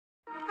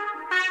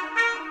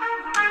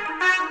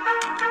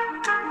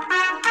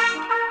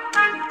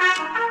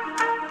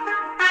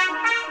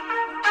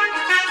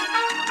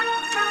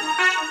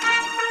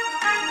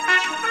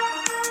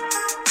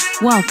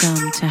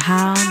Welcome to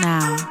How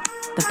Now,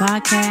 the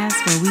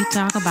podcast where we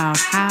talk about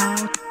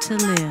how to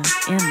live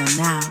in the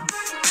now.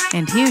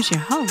 And here's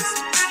your host,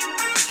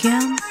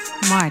 Kim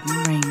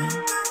Martin Raymond.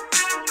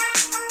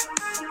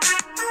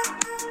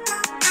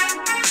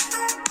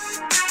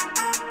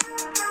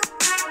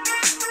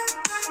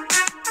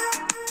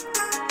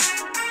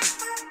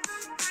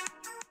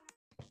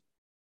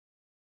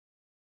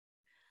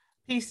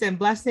 Peace and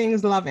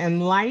blessings, love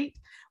and light.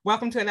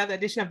 Welcome to another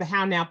edition of the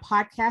How Now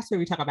podcast, where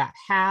we talk about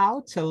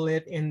how to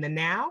live in the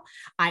now.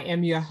 I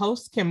am your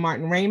host, Kim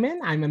Martin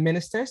Raymond. I'm a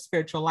minister,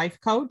 spiritual life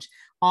coach,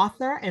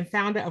 author, and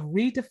founder of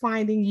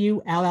Redefining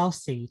You,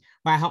 LLC,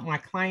 where I help my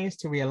clients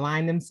to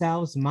realign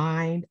themselves,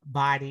 mind,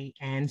 body,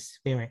 and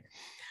spirit.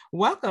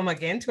 Welcome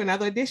again to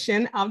another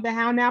edition of the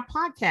How Now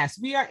podcast.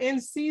 We are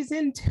in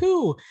season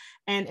 2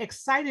 and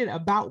excited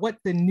about what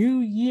the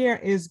new year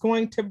is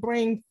going to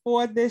bring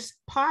for this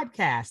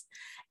podcast.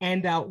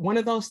 And one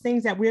of those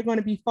things that we're going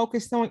to be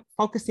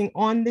focusing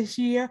on this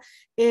year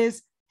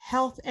is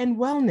health and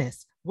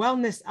wellness,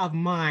 wellness of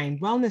mind,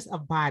 wellness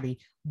of body,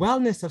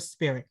 wellness of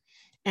spirit.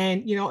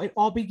 And, it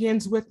all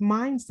begins with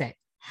mindset,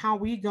 how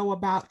we go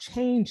about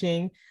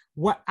changing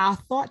what our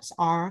thoughts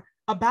are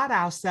about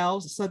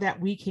ourselves so that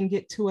we can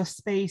get to a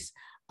space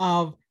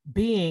of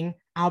being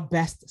our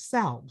best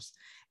selves.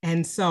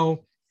 And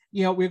so,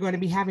 we're going to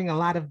be having a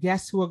lot of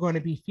guests who are going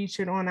to be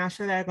featured on our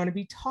show that are going to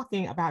be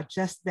talking about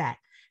just that,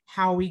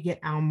 how we get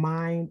our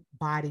mind,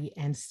 body,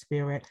 and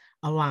spirit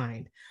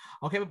aligned.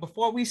 Okay, but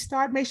before we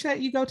start, make sure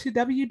that you go to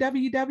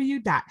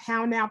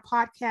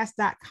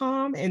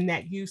www.hownowpodcast.com and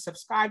that you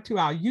subscribe to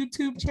our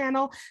YouTube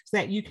channel so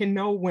that you can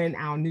know when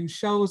our new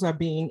shows are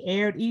being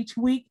aired each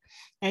week.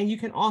 And you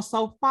can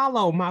also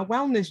follow my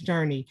wellness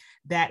journey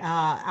that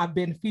I've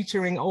been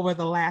featuring over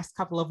the last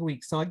couple of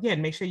weeks. So again,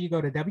 make sure you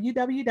go to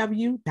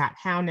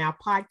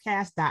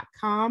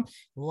www.hownowpodcast.com,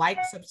 like,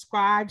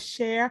 subscribe,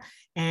 share,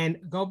 and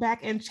go back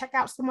and check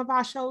out some of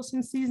our shows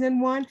from season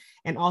 1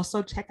 and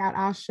also check out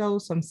our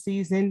shows from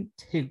season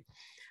 2.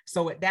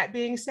 So with that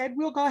being said,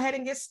 we'll go ahead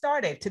and get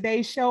started.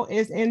 Today's show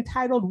is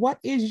entitled, What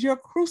is Your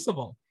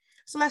Crucible?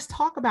 So let's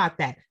talk about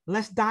that.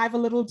 Let's dive a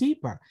little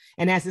deeper.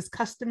 And as is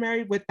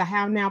customary with the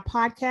How Now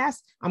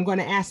podcast, I'm going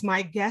to ask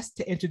my guest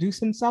to introduce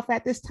himself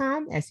at this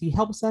time as he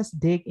helps us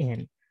dig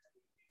in.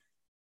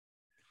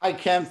 Hi,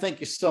 Kim. Thank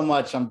you so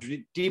much. I'm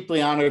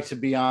deeply honored to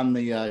be on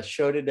the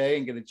show today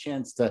and get a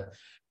chance to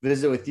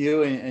visit with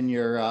you and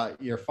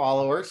your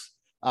followers.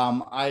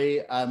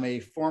 I am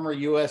a former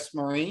U.S.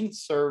 Marine,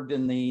 served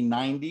in the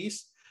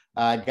 90s,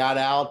 got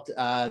out,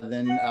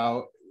 then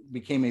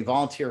became a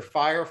volunteer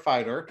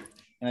firefighter.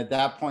 And at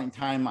that point in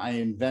time, I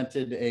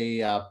invented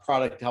a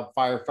product to help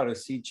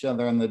firefighters see each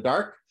other in the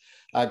dark.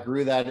 I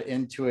grew that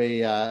into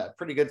a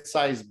pretty good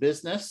sized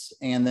business,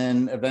 and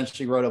then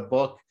eventually wrote a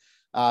book.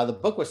 The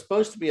book was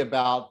supposed to be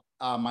about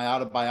my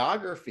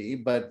autobiography,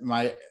 but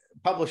my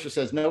publisher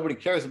says nobody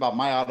cares about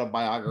my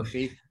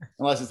autobiography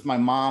unless it's my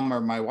mom or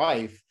my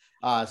wife.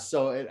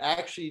 So it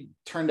actually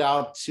turned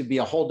out to be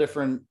a whole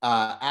different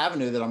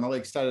avenue that I'm really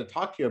excited to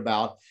talk to you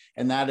about.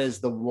 And that is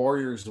the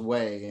warrior's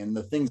way and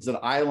the things that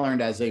I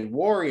learned as a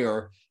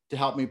warrior to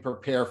help me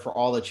prepare for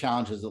all the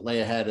challenges that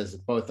lay ahead as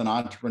both an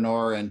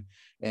entrepreneur and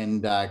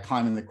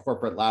climbing the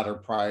corporate ladder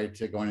prior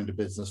to going into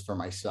business for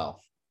myself.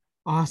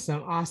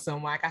 Awesome.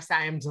 Like I said,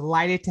 I am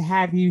delighted to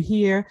have you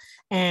here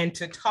and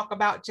to talk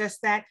about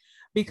just that.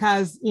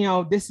 Because,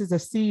 this is a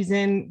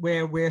season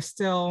where we're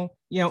still,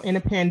 in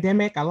a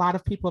pandemic. A lot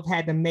of people have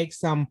had to make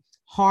some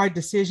hard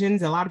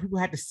decisions. A lot of people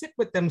had to sit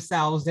with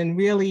themselves and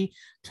really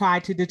try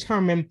to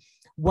determine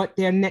what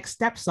their next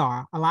steps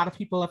are. A lot of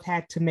people have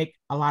had to make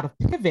a lot of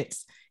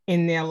pivots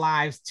in their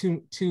lives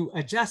to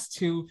adjust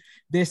to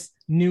this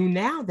new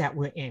now that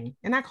we're in.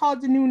 And I call it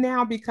the new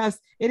now because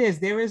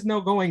there is no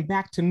going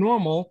back to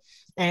normal.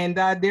 And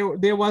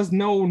there was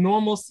no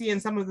normalcy in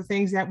some of the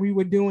things that we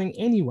were doing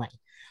anyway.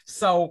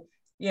 So,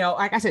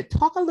 like I said,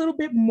 talk a little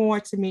bit more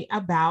to me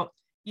about,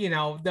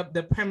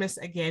 the premise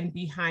again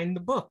behind the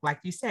book. Like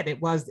you said,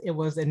 it was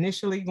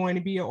initially going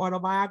to be your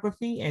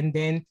autobiography, and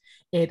then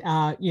it,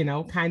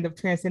 kind of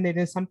transcended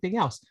into something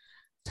else.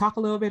 Talk a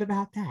little bit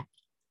about that.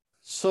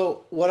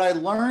 So what I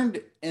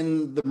learned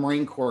in the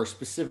Marine Corps,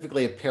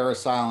 specifically at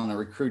Parris Island, a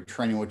recruit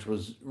training, which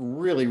was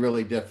really,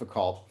 really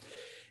difficult,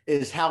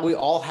 is how we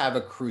all have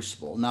a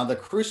crucible. Now, the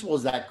crucible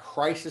is that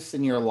crisis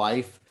in your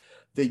life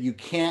that you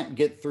can't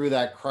get through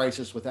that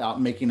crisis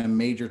without making a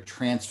major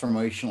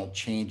transformational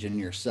change in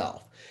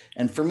yourself.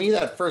 And for me,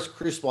 that first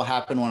crucible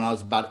happened when I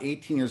was about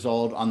 18 years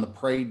old on the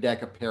parade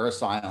deck of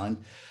Parris Island.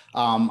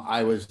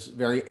 I was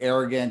very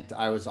arrogant.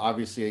 I was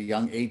obviously a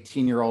young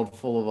 18-year-old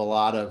full of a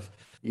lot of,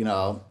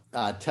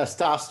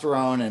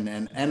 testosterone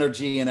and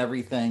energy and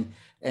everything,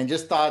 and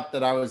just thought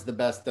that I was the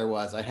best there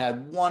was. I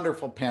had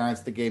wonderful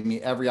parents that gave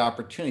me every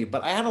opportunity,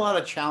 but I had a lot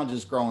of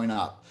challenges growing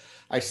up.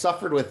 I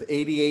suffered with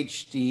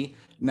ADHD.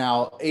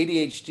 Now,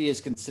 ADHD is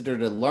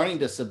considered a learning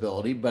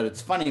disability, but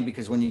it's funny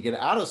because when you get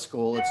out of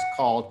school, it's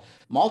called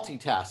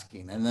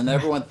multitasking. And then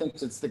everyone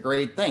thinks it's the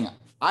great thing.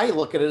 I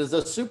look at it as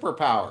a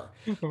superpower.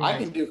 I Right.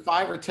 can do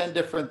 5 or 10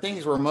 different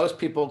things where most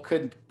people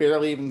could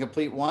barely even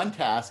complete one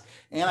task.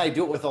 And I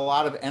do it with a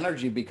lot of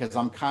energy because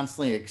I'm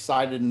constantly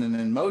excited and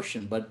in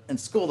motion. But in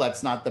school,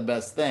 that's not the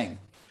best thing.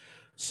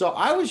 So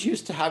I was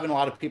used to having a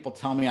lot of people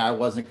tell me I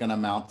wasn't going to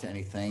amount to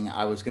anything.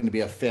 I was going to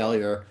be a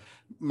failure.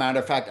 Matter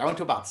of fact, I went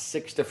to about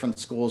 6 different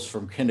schools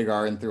from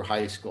kindergarten through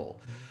high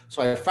school.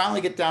 So I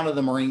finally get down to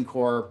the Marine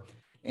Corps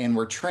and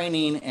we're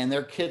training, and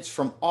they're kids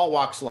from all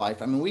walks of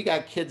life. I mean, we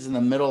got kids in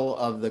the middle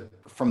of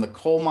from the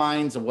coal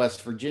mines of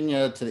West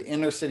Virginia to the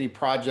inner city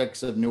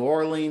projects of New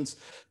Orleans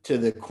to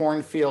the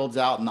cornfields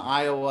out in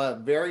Iowa,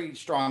 very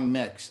strong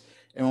mix.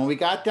 And when we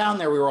got down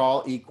there, we were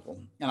all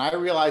equal. And I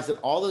realized that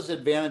all those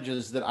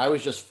advantages that I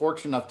was just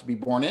fortunate enough to be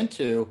born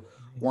into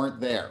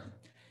weren't there.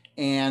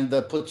 And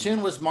the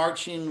platoon was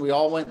marching. We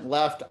all went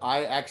left.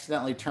 I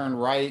accidentally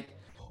turned right.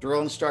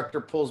 Drill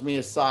instructor pulls me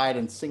aside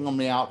and singled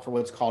me out for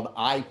what's called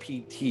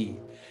IPT,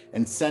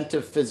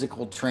 incentive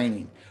physical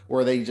training,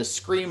 where they just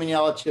scream and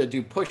yell at you to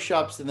do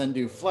push-ups and then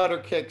do flutter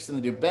kicks and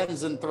then do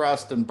bends and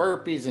thrust and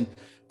burpees and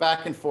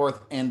back and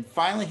forth. And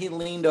finally he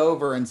leaned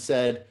over and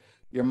said,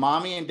 "Your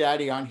mommy and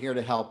daddy aren't here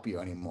to help you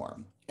anymore."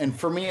 And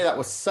for me, that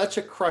was such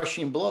a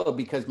crushing blow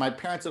because my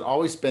parents had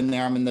always been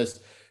there. I'm in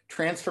this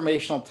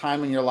transformational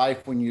time in your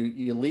life when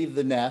you leave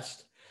the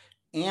nest.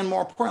 And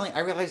more importantly,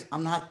 I realized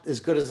I'm not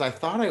as good as I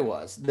thought I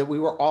was, that we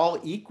were all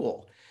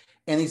equal.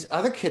 And these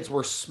other kids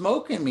were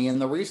smoking me. And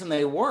the reason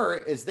they were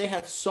is they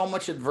had so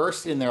much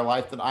adversity in their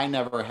life that I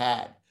never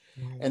had.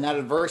 And that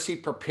adversity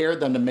prepared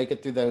them to make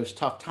it through those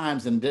tough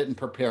times and didn't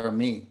prepare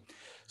me.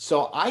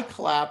 So I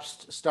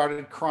collapsed,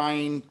 started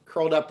crying,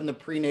 curled up in the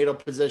prenatal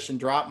position,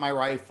 dropped my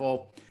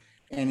rifle.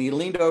 And he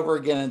leaned over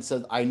again and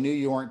said, "I knew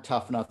you weren't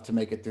tough enough to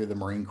make it through the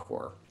Marine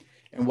Corps."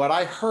 And what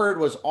I heard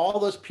was all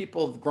those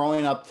people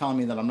growing up telling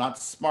me that I'm not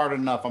smart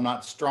enough, I'm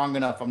not strong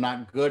enough, I'm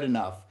not good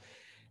enough.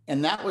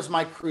 And that was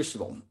my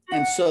crucible.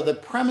 And so the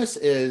premise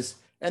is,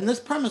 and this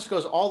premise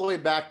goes all the way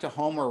back to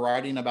Homer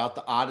writing about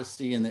the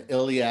Odyssey and the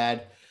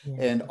Iliad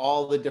and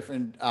all the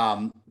different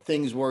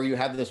things where you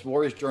have this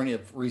warrior's journey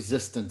of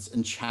resistance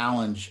and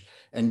challenge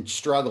and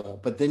struggle,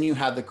 but then you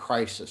have the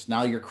crisis.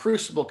 Now your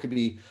crucible could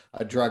be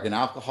a drug and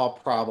alcohol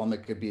problem.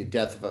 It could be a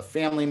death of a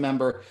family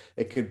member.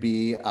 It could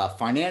be a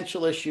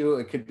financial issue.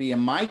 It could be, in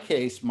my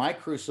case, my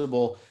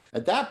crucible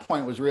at that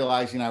point was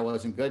realizing I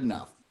wasn't good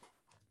enough.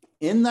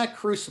 In that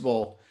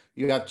crucible,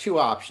 you have two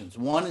options.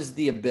 One is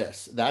the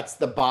abyss. That's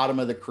the bottom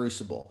of the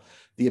crucible.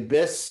 The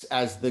abyss,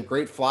 as the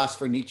great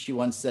philosopher Nietzsche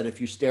once said, if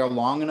you stare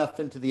long enough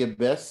into the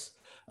abyss,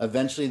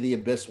 eventually the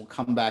abyss will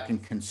come back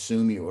and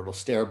consume you. It'll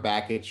stare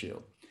back at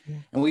you.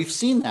 And we've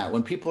seen that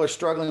when people are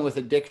struggling with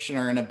addiction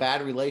or in a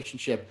bad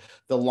relationship,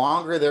 the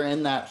longer they're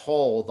in that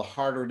hole, the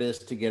harder it is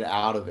to get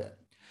out of it.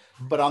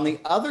 But on the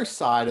other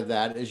side of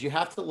that is you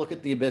have to look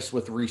at the abyss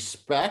with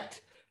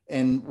respect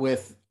and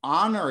with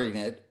honoring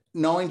it,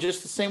 knowing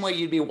just the same way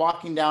you'd be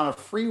walking down a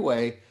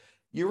freeway,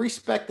 you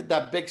respect that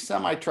that big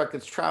semi truck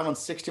that's traveling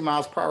 60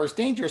 miles per hour is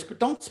dangerous, but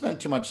don't spend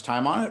too much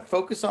time on it.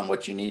 Focus on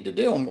what you need to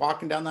do and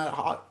walking down that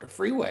hot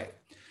freeway.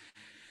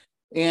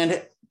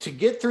 And to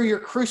get through your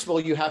crucible,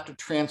 you have to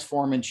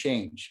transform and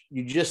change.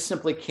 You just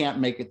simply can't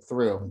make it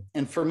through.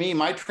 And for me,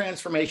 my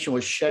transformation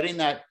was shedding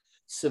that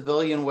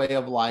civilian way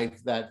of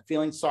life, that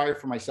feeling sorry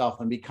for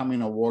myself and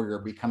becoming a warrior,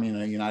 becoming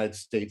a United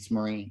States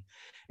Marine.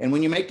 And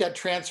when you make that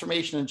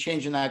transformation and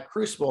change in that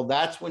crucible,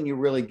 that's when you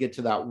really get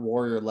to that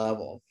warrior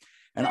level.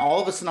 And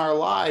all of us in our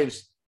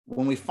lives,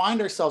 when we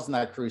find ourselves in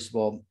that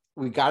crucible,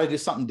 we got to do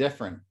something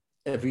different.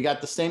 If you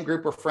got the same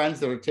group of friends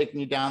that are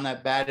taking you down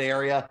that bad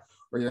area,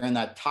 or you're in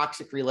that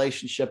toxic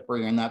relationship, or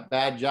you're in that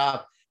bad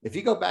job, if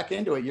you go back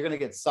into it, you're going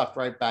to get sucked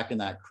right back in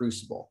that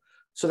crucible.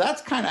 So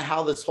that's kind of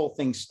how this whole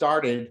thing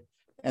started.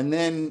 And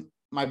then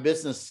my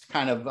business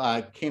kind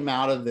of came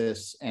out of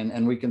this,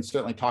 and we can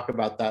certainly talk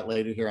about that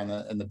later here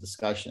in the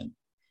discussion.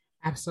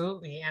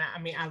 Absolutely. And I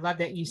mean, I love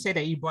that you said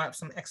that. You brought up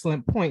some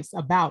excellent points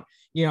about,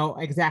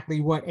 exactly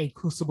what a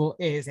crucible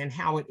is and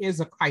how it is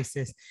a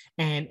crisis.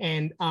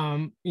 And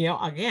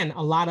again,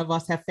 a lot of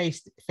us have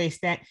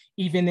faced that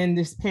even in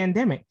this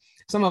pandemic.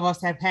 Some of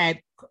us have had,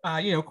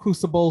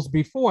 crucibles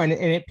before, and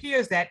it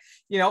appears that,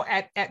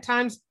 at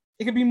times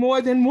it could be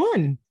more than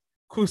one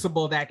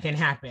crucible that can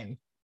happen.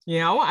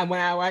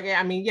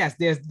 Yes,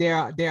 there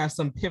are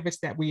some pivots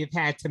that we have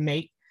had to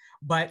make,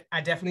 but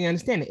I definitely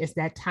understand it. It's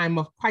that time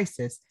of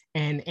crisis.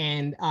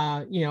 And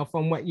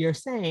from what you're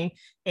saying,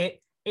 it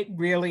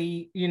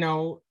really,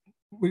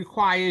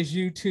 requires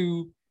you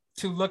to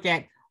look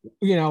at,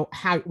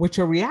 what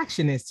your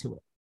reaction is to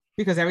it,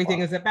 because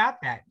everything is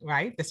about that,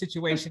 right? The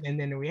situation and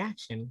then the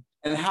reaction.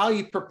 And how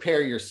you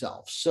prepare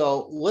yourself.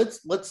 So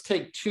let's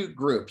take two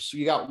groups.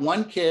 You got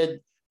one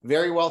kid,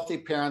 very wealthy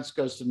parents,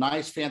 goes to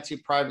nice, fancy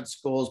private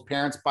schools.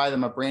 Parents buy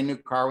them a brand new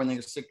car when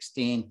they're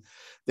 16.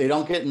 They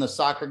don't get in the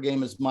soccer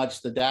game as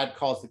much. The dad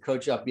calls the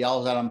coach up,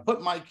 yells at them,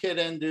 "Put my kid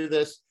in, do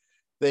this."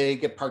 They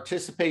get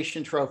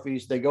participation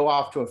trophies. They go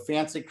off to a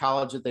fancy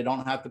college that they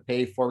don't have to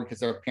pay for because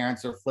their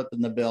parents are flipping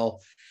the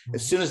bill.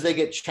 As soon as they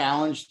get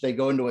challenged, they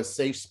go into a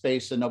safe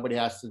space and nobody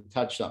has to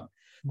touch them.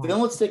 Wow. Then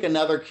let's take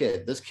another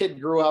kid. This kid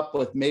grew up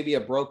with maybe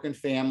a broken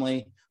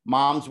family.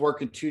 Mom's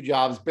working 2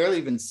 jobs, barely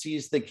even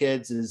sees the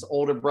kids. His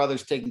older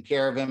brother's taking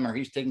care of him, or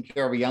he's taking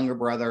care of a younger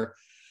brother.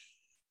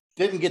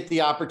 Didn't get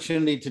the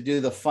opportunity to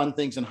do the fun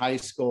things in high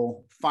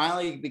school.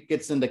 Finally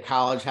gets into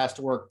college, has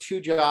to work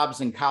 2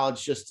 jobs in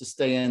college just to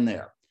stay in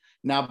there.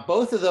 Now,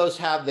 both of those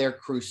have their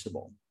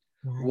crucible.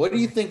 What do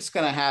you think is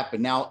going to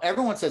happen? Now,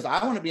 everyone says,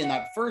 I want to be in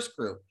that first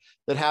group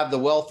that have the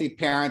wealthy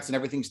parents and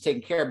everything's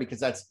taken care of because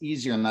that's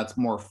easier and that's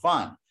more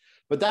fun.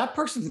 But that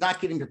person's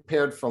not getting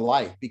prepared for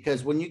life,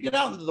 because when you get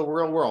out into the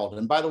real world,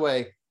 and by the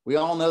way, we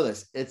all know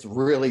this, it's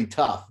really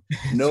tough.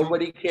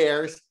 Nobody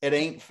cares. It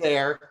ain't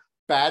fair.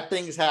 Bad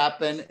things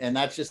happen. And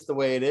that's just the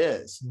way it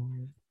is.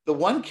 The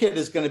one kid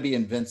is going to be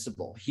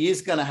invincible.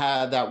 He's going to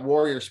have that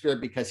warrior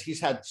spirit because he's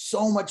had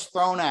so much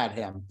thrown at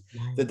him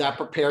that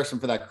prepares him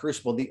for that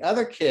crucible. The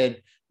other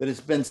kid that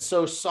has been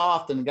so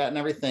soft and gotten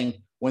everything,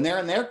 when they're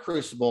in their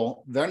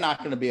crucible, they're not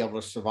going to be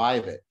able to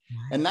survive it.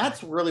 And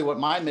that's really what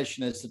my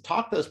mission is, to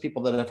talk to those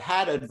people that have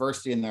had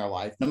adversity in their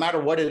life, no matter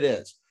what it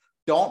is.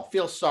 Don't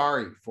feel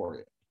sorry for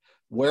it.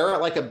 Wear it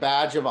like a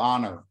badge of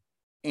honor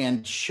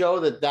and show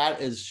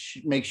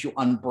that makes you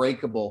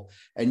unbreakable,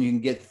 and you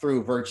can get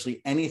through virtually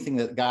anything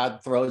that God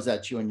throws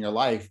at you in your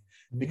life.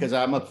 Because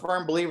I'm a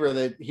firm believer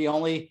that he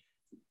only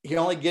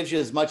gives you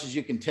as much as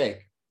you can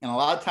take. And a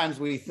lot of times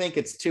we think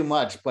it's too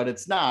much, but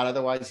it's not.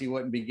 Otherwise, he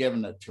wouldn't be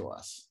giving it to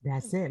us.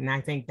 That's it. And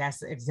I think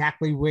that's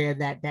exactly where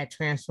that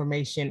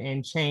transformation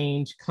and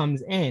change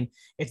comes in.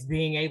 It's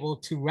being able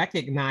to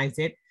recognize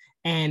it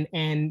and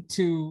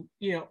to,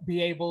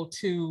 be able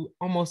to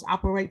almost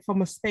operate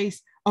from a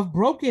space of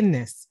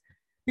brokenness.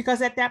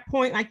 Because at that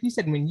point, like you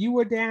said, when you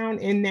were down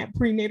in that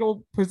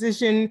prenatal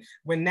position,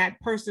 when that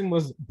person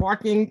was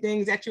barking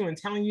things at you and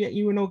telling you that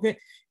you were no good,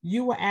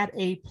 you were at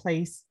a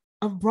place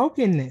of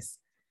brokenness.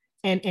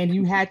 And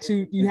you had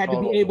to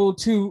be able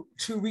to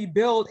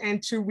rebuild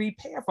and to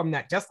repair from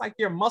that. Just like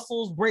your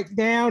muscles break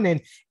down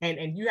and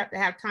you have to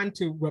have time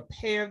to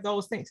repair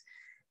those things.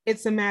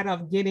 It's a matter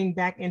of getting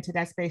back into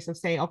that space of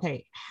saying,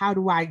 okay, how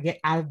do I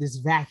get out of this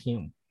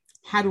vacuum?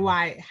 How do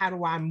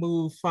I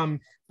move from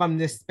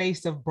this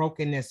space of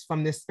brokenness,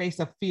 from this space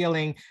of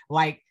feeling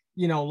like,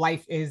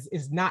 life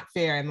is not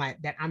fair and like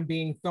that I'm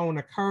being thrown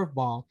a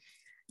curveball?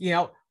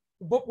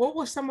 What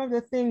were some of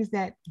the things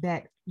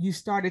that you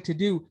started to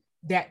do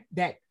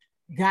that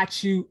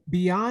got you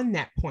beyond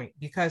that point?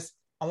 Because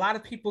a lot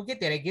of people get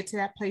there, they get to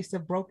that place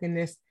of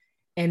brokenness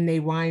and they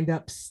wind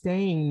up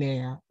staying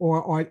there,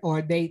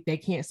 or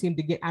they can't seem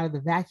to get out of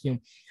the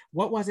vacuum.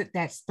 What was it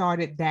that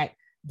started that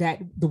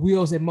the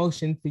wheels in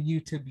motion for you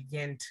to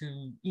begin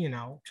to,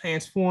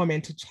 transform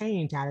and to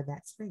change out of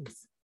that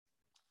space?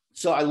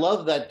 So I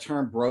love that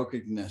term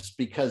brokenness,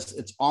 because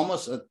it's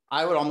almost,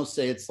 I would almost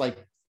say it's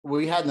like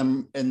we had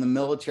them in the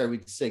military,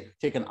 we'd say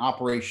take an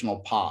operational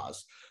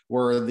pause,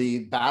 where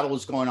the battle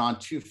is going on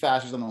too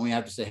fast or something. We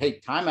have to say,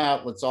 hey, time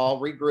out, let's all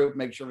regroup,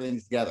 make sure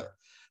everything's together.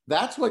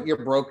 That's what your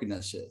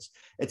brokenness is.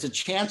 It's a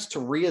chance to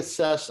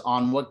reassess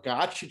on what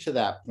got you to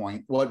that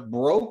point, what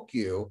broke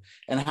you,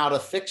 and how to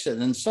fix it.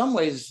 And in some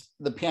ways,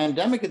 the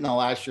pandemic in the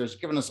last year has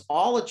given us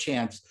all a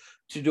chance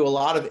to do a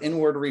lot of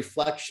inward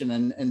reflection.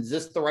 And is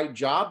this the right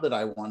job that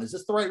I want? Is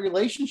this the right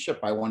relationship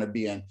I want to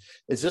be in?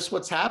 Is this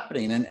what's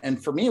happening?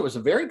 And for me, it was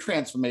a very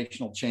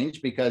transformational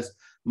change, because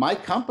my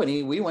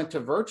company, we went to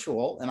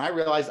virtual, and I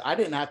realized I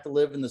didn't have to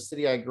live in the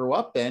city I grew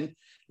up in.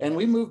 And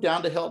we moved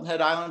down to Hilton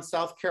Head Island,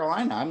 South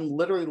Carolina. I'm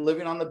literally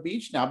living on the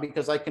beach now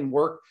because I can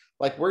work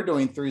like we're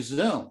doing through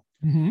Zoom.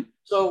 Mm-hmm.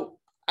 So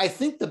I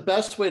think the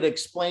best way to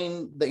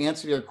explain the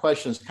answer to your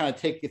question is kind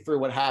of take you through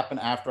what happened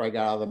after I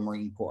got out of the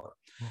Marine Corps.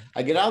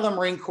 I get out of the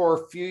Marine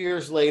Corps a few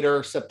years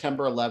later.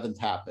 September 11th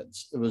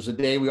happens. It was a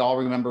day we all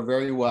remember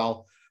very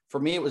well. For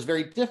me, it was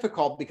very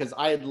difficult because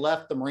I had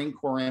left the Marine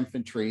Corps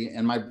infantry,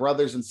 and my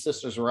brothers and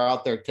sisters were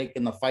out there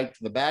taking the fight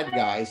to the bad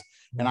guys,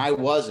 and I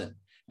wasn't.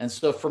 And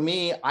so for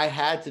me, I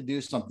had to do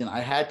something. I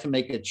had to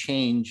make a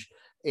change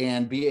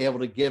and be able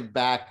to give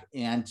back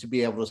and to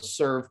be able to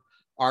serve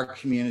our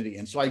community.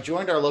 And so I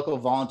joined our local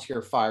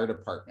volunteer fire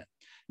department.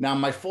 Now,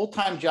 my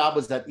full-time job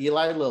was at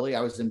Eli Lilly.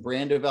 I was in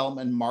brand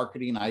development and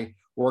marketing. I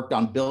worked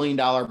on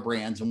billion-dollar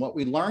brands. And what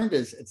we learned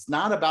is it's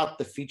not about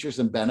the features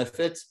and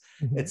benefits.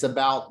 Mm-hmm. It's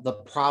about the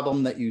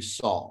problem that you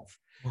solve.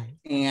 Right.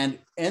 And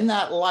in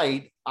that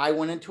light, I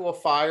went into a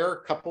fire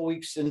a couple of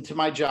weeks into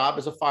my job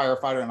as a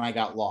firefighter, and I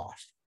got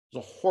lost. It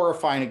was a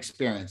horrifying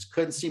experience.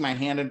 Couldn't see my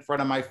hand in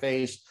front of my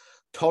face,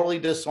 totally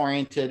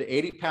disoriented,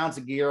 80 pounds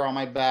of gear on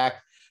my back,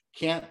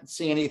 can't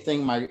see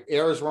anything. My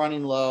air is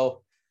running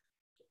low.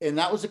 And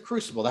that was a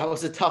crucible. That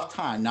was a tough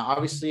time. Now,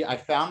 obviously, I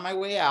found my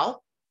way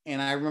out. And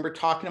I remember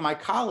talking to my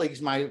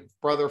colleagues, my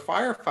brother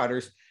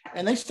firefighters,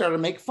 and they started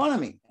to make fun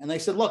of me. And they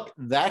said, look,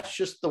 that's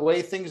just the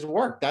way things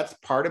work. That's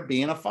part of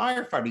being a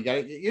firefighter. You got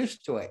to get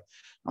used to it.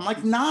 I'm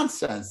like,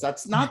 nonsense.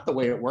 That's not the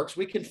way it works.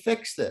 We can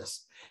fix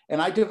this. And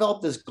I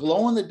developed this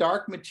glow in the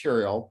dark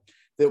material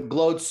that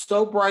glowed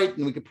so bright,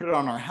 and we could put it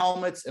on our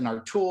helmets and our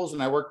tools.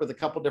 And I worked with a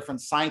couple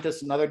different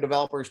scientists and other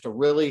developers to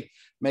really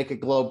make it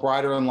glow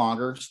brighter and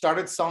longer.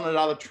 Started selling it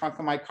out of the trunk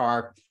of my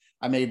car.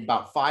 I made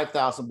about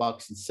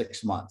 $5,000 in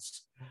 6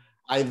 months.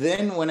 I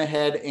then went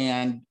ahead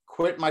and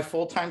quit my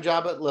full-time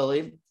job at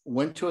Lilly,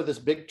 went to this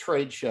big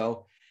trade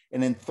show.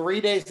 And in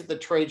 3 days at the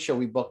trade show,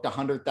 we booked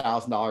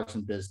 $100,000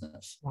 in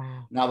business.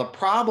 Wow. Now, the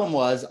problem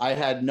was I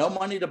had no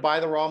money to buy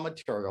the raw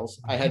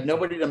materials. I had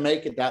nobody to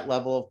make it that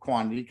level of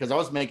quantity because I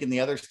was making the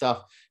other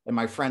stuff in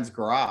my friend's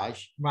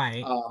garage.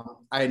 Right.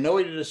 I had no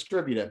way to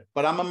distribute it,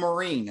 but I'm a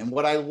Marine. And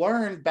what I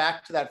learned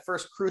back to that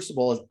first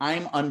crucible is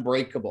I'm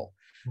unbreakable.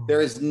 There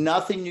is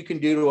nothing you can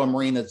do to a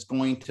Marine that's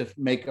going to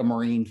make a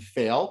Marine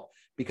fail,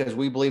 because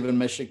we believe in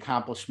mission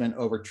accomplishment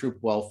over troop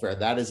welfare.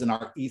 That is in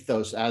our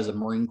ethos as a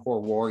Marine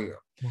Corps warrior.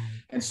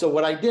 And so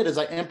what I did is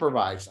I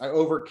improvised, I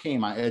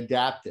overcame, I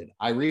adapted,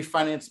 I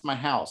refinanced my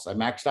house, I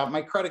maxed out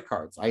my credit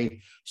cards, I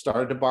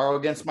started to borrow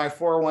against my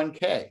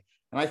 401k,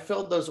 and I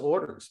filled those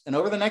orders. And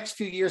over the next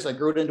few years, I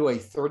grew it into a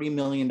 $30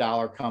 million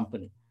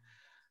company.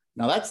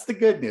 Now that's the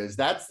good news.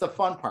 That's the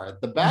fun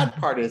part. The bad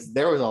part is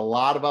there was a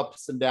lot of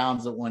ups and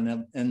downs that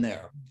went in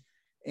there.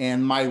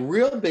 And my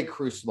real big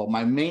crucible,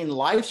 my main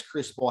life's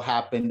crucible,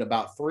 happened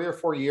about 3 or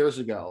 4 years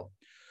ago,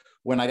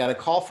 when I got a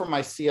call from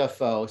my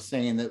CFO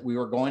saying that we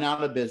were going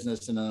out of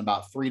business, and in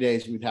about 3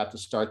 days, we'd have to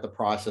start the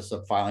process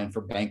of filing for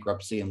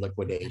bankruptcy and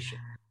liquidation.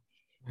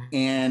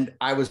 And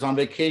I was on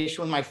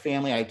vacation with my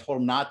family. I told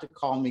them not to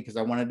call me because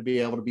I wanted to be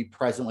able to be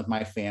present with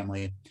my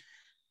family.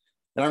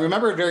 And I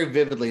remember it very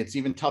vividly. It's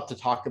even tough to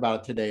talk about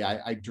it today.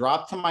 I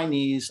dropped to my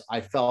knees.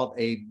 I felt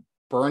a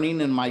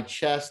burning in my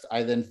chest.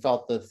 I then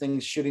felt the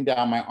things shooting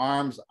down my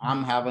arms.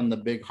 I'm having the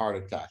big heart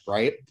attack,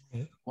 right?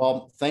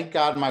 Well, thank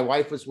God my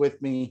wife was with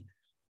me.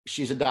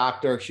 She's a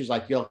doctor. She's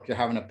like, you're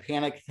having a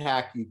panic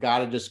attack. You got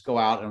to just go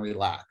out and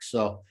relax.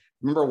 So I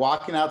remember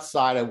walking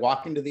outside. I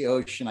walk into the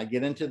ocean. I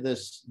get into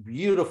this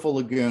beautiful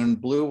lagoon,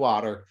 blue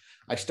water.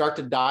 I start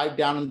to dive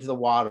down into the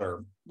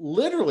water.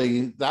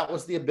 Literally, that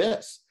was the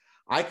abyss.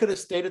 I could have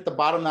stayed at the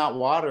bottom of that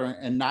water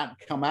and not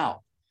come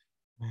out.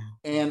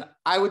 And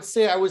I would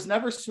say I was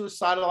never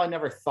suicidal. I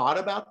never thought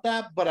about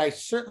that, but I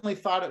certainly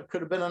thought it could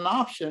have been an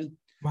option.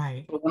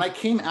 Right. But when I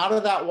came out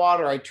of that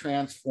water, I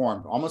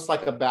transformed, almost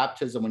like a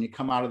baptism. When you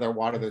come out of their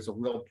water, there's a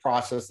real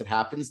process that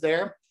happens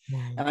there.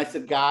 Right. And I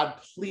said, God,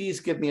 please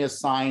give me a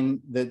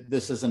sign that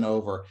this isn't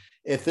over.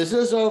 If this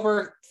is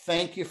over,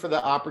 thank you for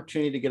the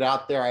opportunity to get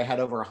out there. I had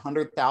over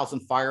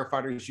 100,000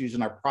 firefighters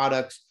using our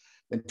products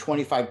in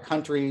 25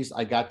 countries.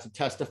 I got to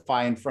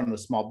testify in front of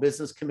the Small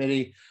Business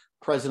Committee.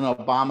 President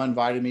Obama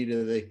invited me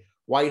to the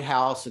White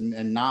House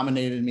and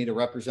nominated me to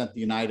represent the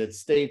United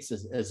States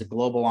as a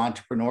global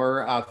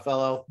entrepreneur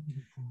fellow.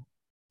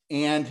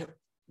 And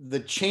the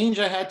change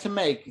I had to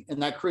make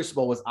in that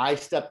crucible was I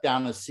stepped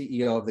down as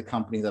CEO of the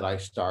company that I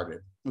started.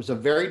 It was a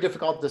very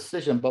difficult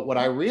decision, but what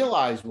I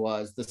realized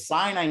was the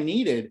sign I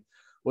needed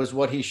was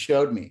what he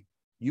showed me.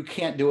 You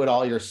can't do it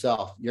all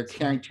yourself. You're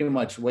carrying too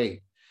much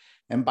weight.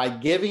 And by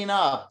giving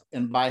up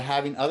and by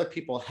having other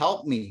people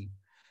help me,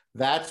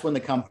 that's when the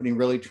company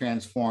really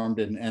transformed,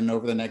 and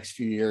over the next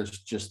few years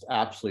just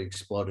absolutely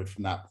exploded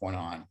from that point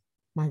on.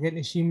 My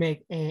goodness, you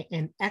make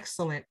an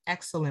excellent,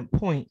 excellent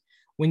point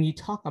when you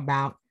talk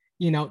about,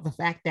 the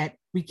fact that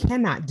we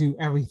cannot do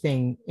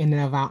everything in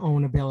and of our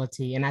own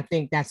ability. And I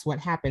think that's what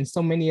happens.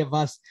 So many of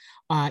us,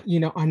 are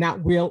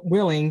not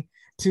willing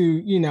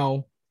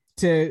to,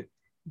 to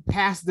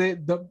pass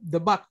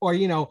the buck, or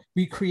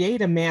we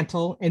create a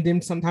mantle, and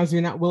then sometimes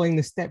we're not willing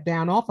to step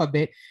down off of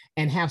it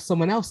and have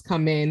someone else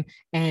come in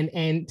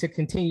and to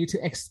continue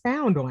to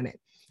expound on it.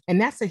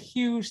 And that's a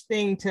huge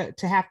thing to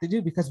have to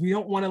do, because we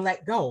don't want to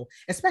let go,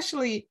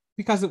 especially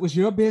because it was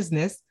your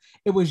business,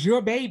 it was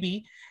your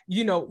baby.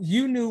 You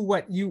knew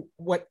what you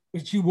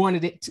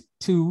wanted it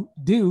to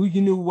do.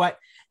 You knew what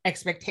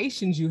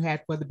expectations you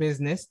had for the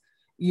business.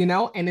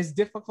 And it's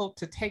difficult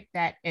to take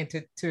that and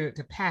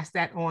to pass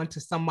that on to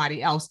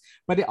somebody else,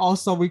 but it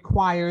also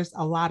requires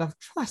a lot of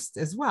trust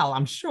as well,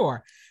 I'm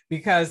sure,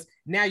 because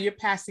now you're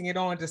passing it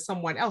on to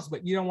someone else,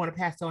 but you don't want to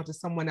pass it on to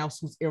someone else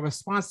who's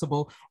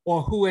irresponsible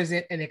or who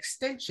isn't an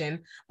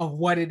extension of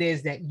what it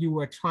is that you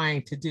are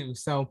trying to do.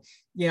 So,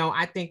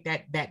 I think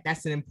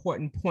that's an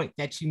important point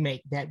that you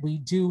make, that we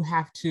do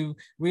have to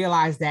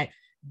realize that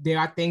there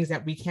are things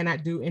that we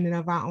cannot do in and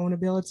of our own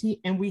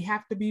ability, and we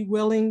have to be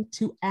willing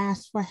to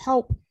ask for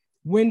help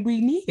when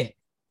we need it.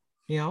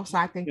 So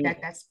I think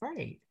that's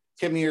great.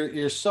 Kim,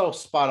 you're so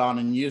spot on,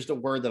 and used a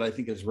word that I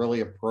think is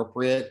really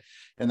appropriate,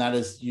 and that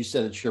is, you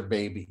said it's your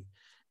baby.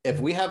 If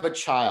we have a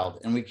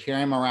child and we carry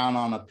them around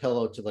on a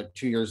pillow to like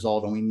 2 years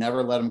old, and we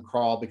never let them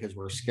crawl because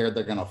we're scared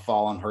they're going to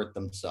fall and hurt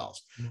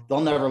themselves, they'll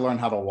never learn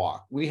how to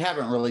walk. We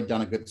haven't really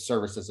done a good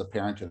service as a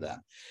parent to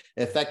them.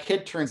 If that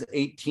kid turns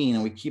 18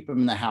 and we keep him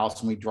in the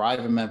house and we drive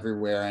him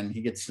everywhere, and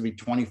he gets to be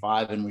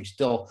 25 and we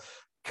still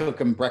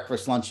cook him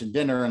breakfast, lunch, and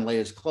dinner and lay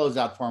his clothes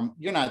out for him,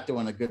 you're not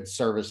doing a good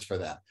service for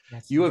them.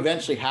 You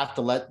eventually have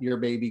to let your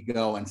baby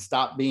go and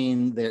stop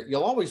being there.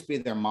 You'll always be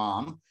their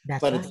mom,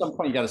 but at some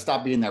point you got to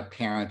stop being their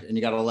parent and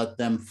you got to let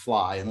them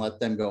fly and let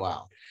them go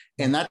out.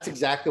 And that's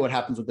exactly what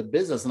happens with the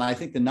business. And I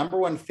think the number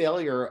one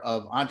failure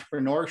of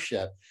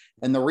entrepreneurship,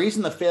 and the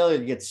reason the failure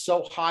gets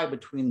so high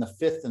between the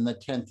 5th and the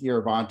 10th year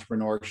of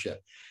entrepreneurship,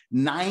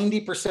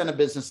 90% of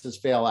businesses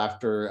fail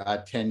after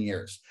 10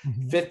 years,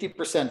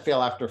 50%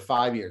 fail after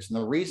 5 years. And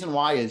the reason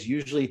why is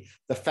usually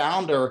the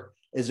founder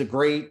is a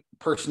great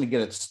person to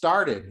get it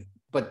started,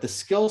 but the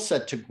skill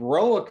set to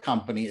grow a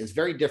company is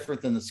very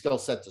different than the skill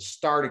set to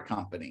start a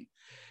company.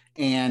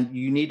 And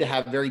you need to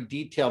have very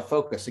detailed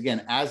focus.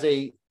 Again, as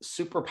a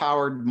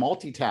superpowered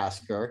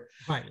multitasker,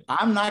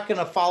 I'm not going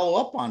to follow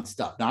up on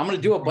stuff. Now I'm going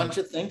to do a bunch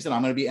of things and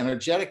I'm going to be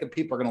energetic and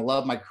people are going to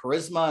love my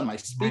charisma and my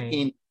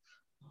speaking,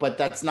 but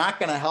that's not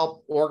going to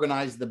help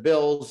organize the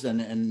bills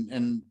and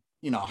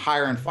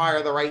hire and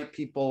fire the right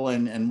people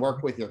and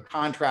work with your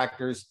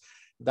contractors.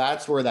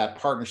 That's where that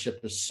partnership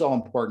is so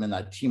important in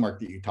that teamwork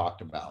that you talked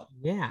about.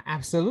 Yeah,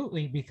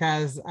 absolutely.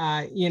 Because,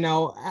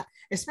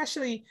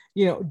 especially,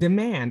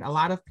 demand. A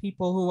lot of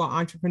people who are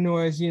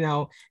entrepreneurs,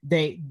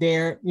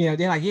 they're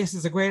like, yes,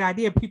 it's a great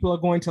idea. People are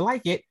going to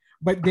like it.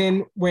 But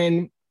then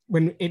when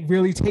it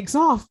really takes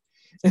off,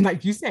 and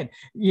like you said,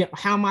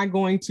 how am I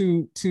going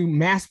to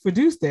mass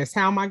produce this?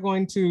 How am I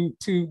going to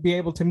be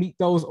able to meet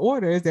those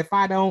orders if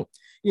I don't,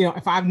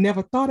 if I've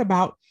never thought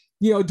about,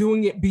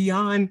 doing it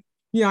beyond,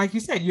 like you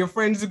said, your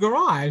friend's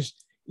garage,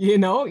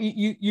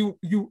 you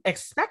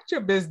expect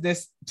your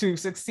business to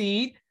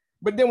succeed,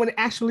 but then when it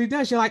actually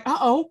does, you're like,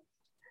 uh-oh.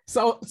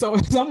 So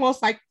it's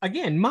almost like,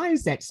 again,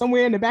 mindset.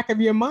 Somewhere in the back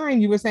of your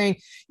mind, you were saying,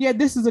 yeah,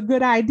 this is a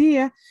good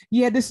idea.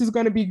 Yeah, this is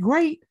going to be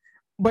great.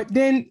 But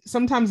then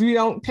sometimes we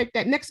don't take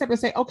that next step and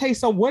say, okay,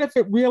 so what if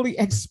it really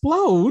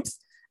explodes?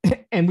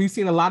 And we've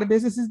seen a lot of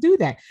businesses do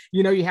that.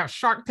 You have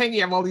Shark Tank,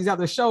 you have all these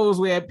other shows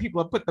where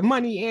people have put the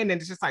money in and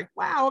it's just like,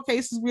 wow, okay,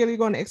 this is really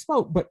going to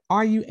explode. But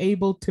are you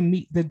able to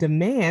meet the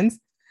demands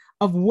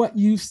of what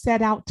you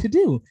set out to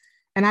do?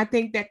 And I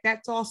think that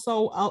that's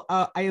also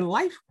a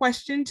life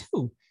question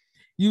too.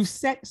 You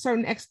set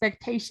certain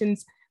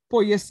expectations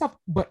for yourself,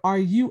 but are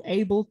you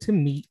able to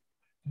meet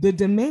the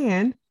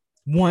demand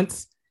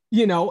once,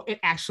 it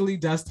actually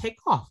does take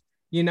off?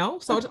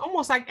 So it's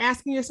almost like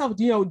asking yourself,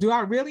 do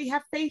I really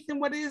have faith in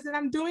what it is that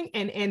I'm doing?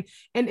 And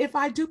if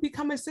I do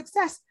become a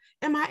success,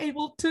 am I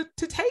able to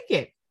take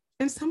it?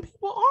 And some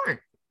people aren't.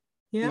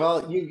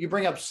 Well, you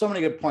bring up so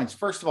many good points.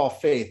 First of all,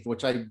 faith,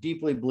 which I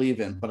deeply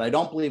believe in, but I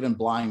don't believe in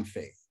blind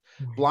faith.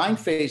 Blind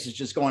faith is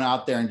just going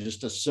out there and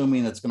just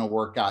assuming it's going to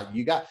work out.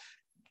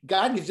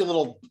 God gives you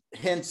little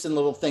hints and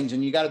little things,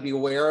 and you got to be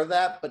aware of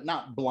that, but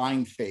not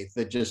blind faith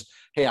that just,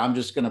 hey, I'm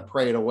just going to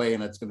pray it away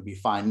and it's going to be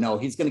fine. No,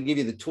 he's going to give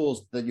you the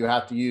tools that you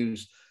have to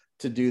use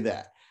to do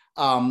that.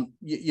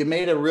 You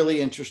made a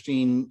really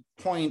interesting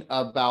point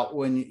about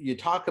when you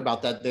talk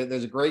about that.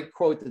 There's a great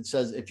quote that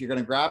says, if you're going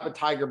to grab a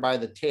tiger by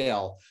the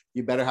tail,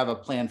 you better have a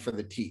plan for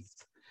the teeth.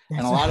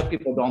 And a lot of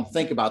people don't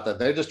think about that.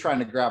 They're just trying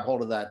to grab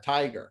hold of that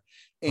tiger.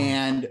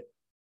 And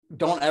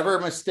don't ever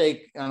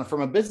mistake,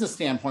 from a business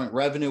standpoint,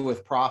 revenue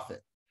with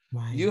profit.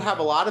 You have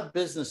a lot of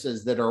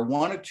businesses that are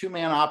 1 or 2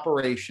 man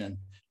operation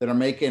that are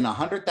making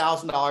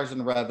 $100,000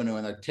 in revenue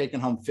and they're taking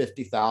home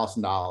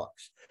 $50,000.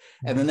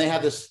 And then they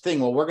have this thing,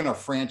 well, we're going to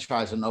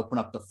franchise and open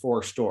up the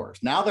 4 stores.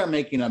 Now they're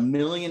making $1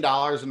 million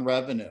in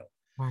revenue,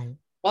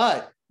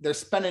 but they're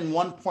spending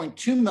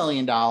 $1.2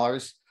 million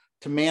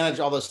to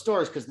manage all the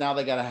stores because now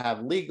they got to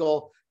have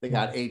legal, they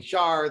got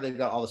HR, they've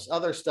got all this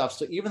other stuff.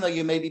 So even though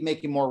you may be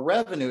making more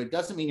revenue, it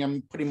doesn't mean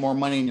you're putting more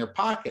money in your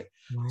pocket.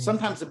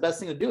 Sometimes the best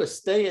thing to do is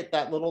stay at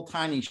that little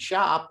tiny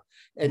shop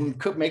and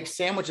make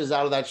sandwiches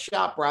out of that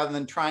shop rather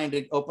than trying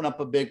to open up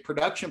a big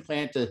production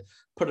plant to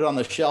put it on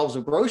the shelves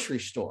of grocery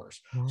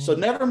stores. So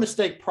never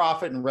mistake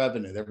profit and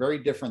revenue. They're very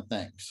different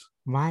things.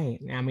 Right.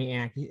 I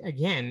mean,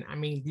 again,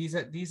 these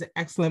are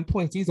excellent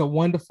points. These are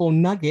wonderful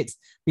nuggets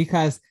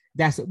because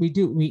that's what we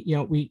do.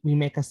 We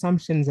make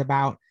assumptions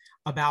about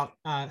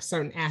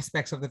certain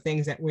aspects of the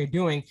things that we're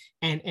doing.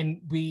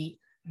 And we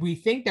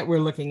think that we're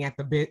looking at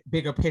the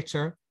bigger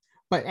picture,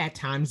 but at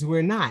times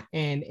we're not.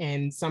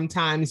 And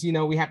sometimes,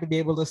 we have to be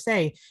able to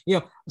say,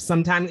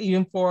 sometimes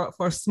even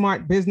for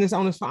smart business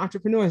owners, for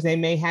entrepreneurs, they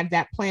may have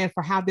that plan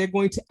for how they're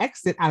going to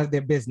exit out of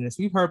their business.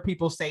 We've heard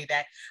people say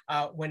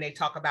that when they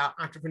talk about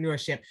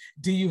entrepreneurship.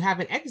 Do you have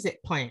an exit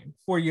plan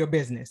for your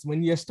business?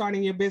 When you're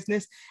starting your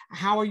business,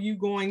 how are you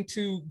going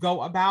to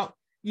go about,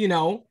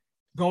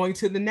 going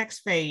to the next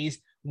phase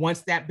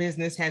once that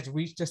business has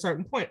reached a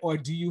certain point? Or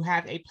do you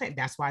have a plan?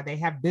 That's why they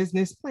have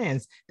business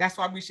plans. That's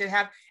why we should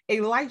have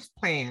a life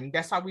plan.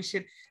 That's why we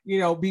should,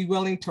 be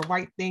willing to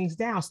write things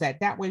down so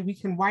that way we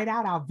can write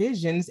out our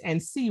visions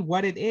and see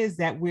what it is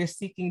that we're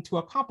seeking to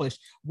accomplish.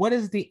 What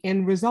is the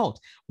end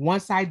result?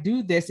 Once I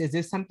do this, is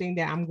this something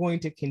that I'm going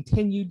to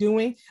continue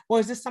doing?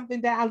 Or is this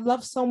something that I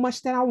love so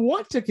much that I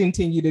want to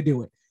continue to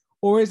do it?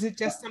 Or is it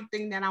just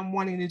something that I'm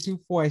wanting to do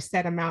for a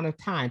set amount of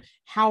time?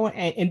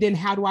 And then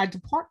how do I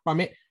depart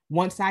from it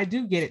once I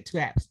do get it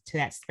to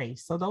that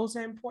space? So those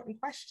are important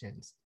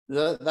questions.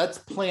 That's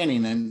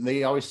planning. And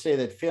they always say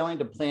that failing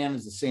to plan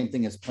is the same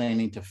thing as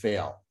planning to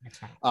fail.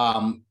 That's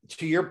right.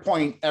 To your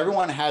point,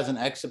 everyone has an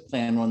exit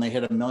plan when they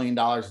hit $1 million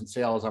in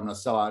sales. I'm going to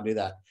sell out and do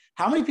that.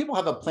 How many people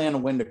have a plan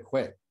of when to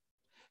quit?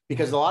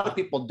 Because a lot of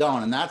people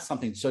don't. And that's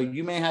something. So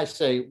you may have to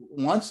say,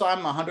 once I'm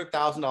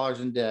 $100,000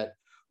 in debt,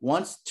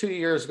 once 2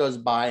 years goes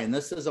by and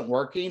this isn't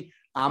working,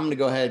 I'm going to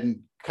go ahead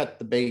and cut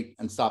the bait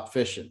and stop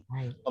fishing.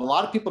 Right. A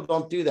lot of people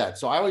don't do that.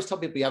 So I always tell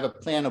people you have a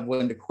plan of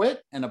when to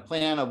quit and a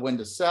plan of when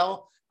to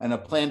sell and a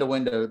plan to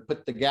when to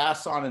put the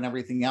gas on and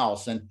everything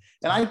else. And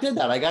I did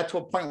that. I got to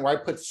a point where I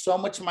put so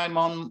much of my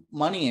own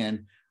money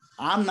in,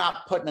 I'm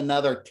not putting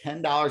another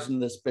 $10 in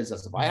this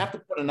business. If I have to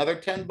put another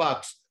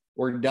 $10,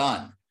 we're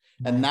done.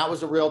 And that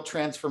was a real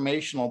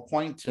transformational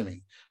point to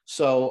me.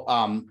 So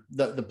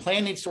the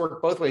plan needs to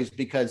work both ways,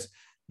 because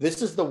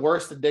this is the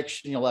worst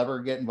addiction you'll ever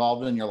get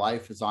involved in your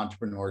life is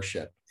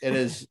entrepreneurship. It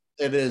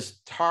is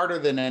harder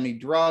than any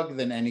drug,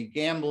 than any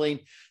gambling,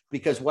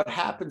 because what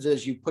happens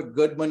is you put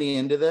good money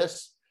into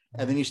this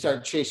and then you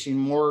start chasing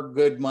more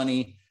good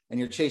money and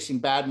you're chasing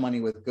bad money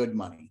with good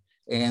money.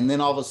 And then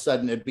all of a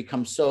sudden it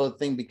becomes so a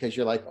thing because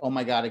you're like, oh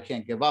my God, I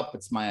can't give up.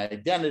 It's my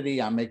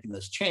identity. I'm making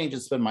this change.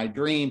 It's been my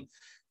dream.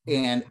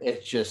 And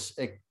it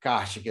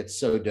gets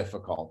so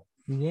difficult.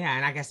 Yeah.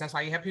 And I guess that's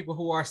why you have people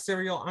who are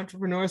serial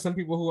entrepreneurs, some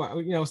people who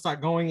are,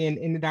 start going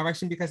in the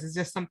direction because it's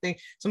just something.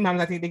 Sometimes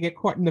I think they get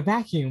caught in the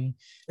vacuum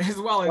as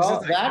well. And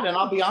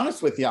I'll be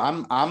honest with you,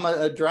 I'm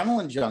an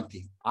adrenaline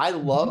junkie. I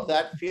love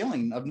that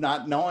feeling of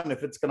not knowing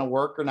if it's going to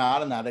work or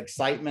not, and that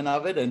excitement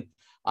of it. And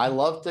I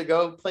love to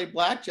go play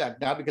blackjack,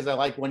 not because I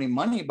like winning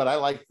money, but I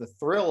like the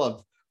thrill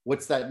of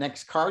what's that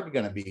next card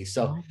going to be.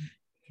 So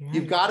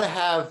you've got to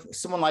have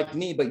someone like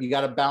me, but you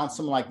got to balance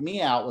someone like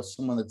me out with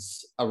someone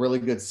that's a really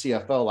good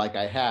CFO like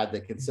I had,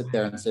 that can sit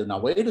there and say, now,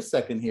 wait a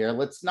second here.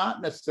 Let's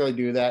not necessarily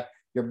do that.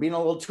 You're being a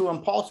little too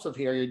impulsive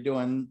here. You're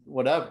doing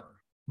whatever.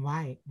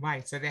 Right.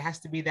 So there has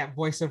to be that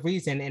voice of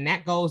reason. And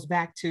that goes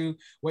back to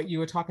what you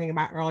were talking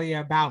about earlier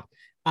about,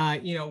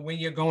 when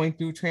you're going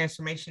through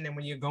transformation and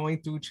when you're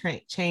going through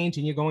change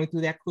and you're going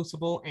through that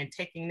crucible, and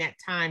taking that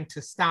time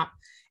to stop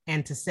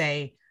and to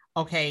say,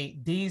 okay,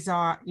 these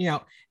are,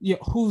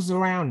 who's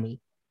around me,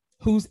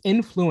 who's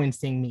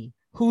influencing me,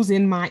 who's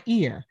in my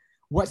ear,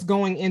 what's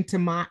going into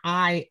my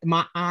eye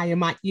and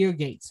my ear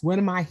gates. What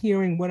am I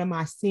hearing? What am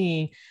I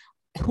seeing?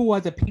 Who are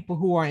the people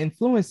who are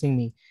influencing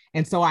me?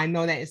 And so I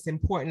know that it's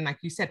important, like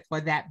you said, for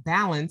that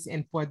balance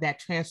and for that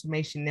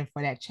transformation and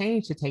for that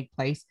change to take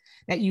place,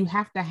 that you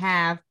have to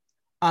have,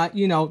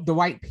 the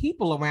right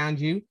people around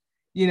you,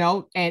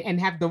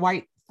 and have the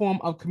right form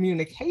of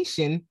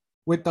communication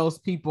with those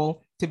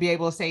people to be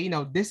able to say,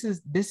 this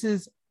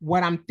is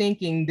what I'm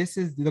thinking. This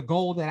is the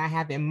goal that I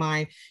have in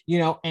mind,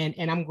 and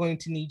I'm going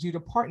to need you to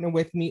partner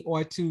with me,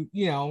 or to,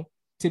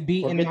 to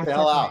be in my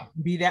circle,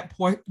 be that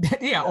point,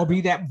 or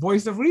be that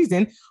voice of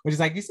reason, which is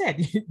like you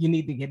said, you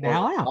need to get the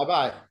hell out.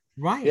 Bye-bye.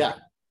 Right. Yeah.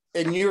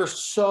 And you're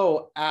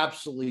so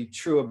absolutely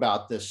true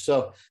about this.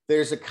 So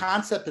there's a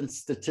concept in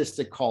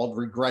statistics called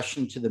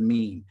regression to the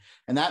mean.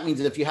 And that means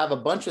that if you have a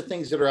bunch of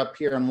things that are up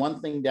here and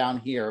one thing down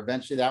here,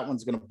 eventually that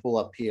one's going to pull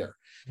up here.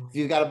 If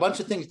you've got a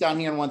bunch of things down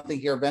here and one thing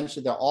here,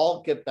 eventually they'll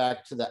all get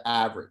back to the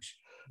average.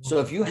 So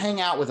if you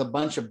hang out with a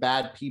bunch of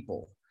bad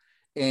people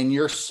and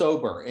you're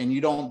sober and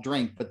you don't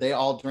drink, but they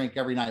all drink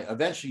every night,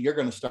 eventually you're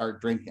going to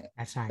start drinking.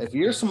 That's right. If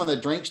you're someone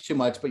that drinks too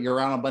much, but you're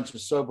around a bunch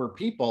of sober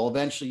people,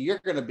 eventually you're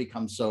going to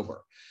become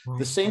sober. Right.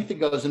 The same thing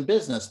goes in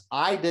business.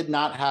 I did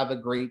not have a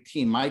great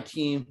team. My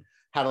team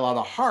had a lot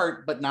of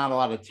heart, but not a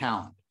lot of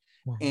talent.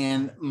 Right.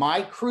 And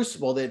my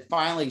crucible that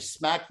finally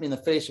smacked me in the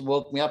face and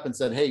woke me up and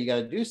said, hey, you got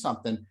to do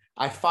something.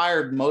 I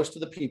fired most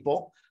of the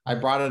people. I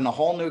brought in a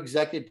whole new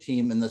executive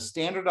team. And the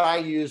standard I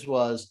used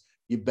was,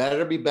 you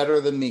better be better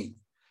than me.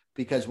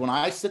 Because when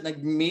I sit in a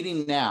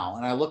meeting now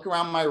and I look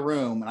around my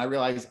room and I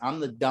realize I'm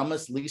the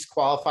dumbest, least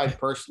qualified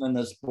person in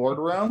this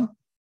boardroom,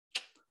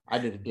 I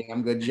did a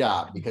damn good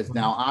job, because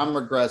now I'm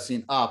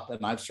regressing up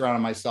and I've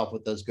surrounded myself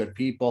with those good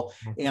people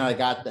and I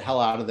got the hell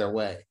out of their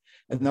way.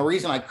 And the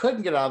reason I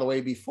couldn't get out of the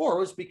way before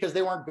was because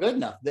they weren't good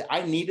enough.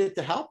 I needed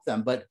to help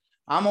them, but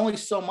I'm only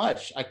so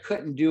much. I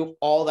couldn't do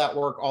all that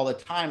work all the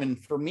time.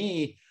 And for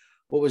me,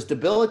 what was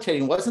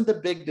debilitating wasn't the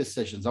big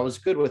decisions. I was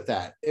good with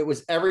that. It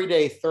was every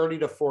day 30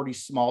 to 40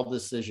 small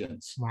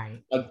decisions.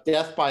 Right. Like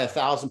death by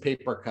 1,000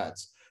 paper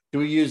cuts. Do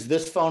we use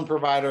this phone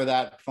provider or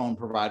that phone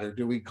provider?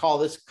 Do we call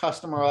this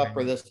customer up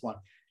or this one?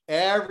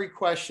 Every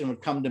question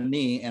would come to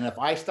me. And if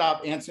I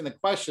stopped answering the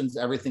questions,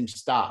 everything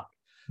stopped.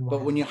 Wow.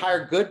 But when you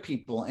hire good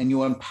people and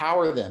you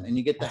empower them and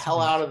you get the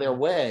hell out of their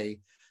way,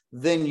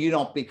 then you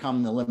don't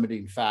become the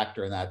limiting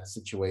factor in that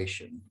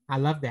situation. I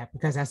love that,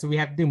 because that's what we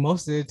have to do.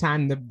 Most of the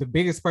time, the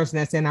biggest person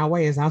that's in our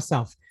way is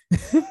ourselves,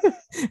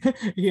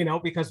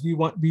 because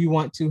we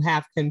want to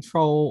have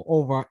control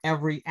over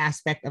every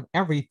aspect of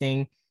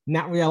everything,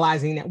 not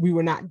realizing that we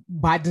were not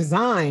by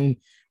design,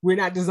 we're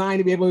not designed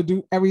to be able to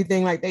do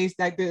everything like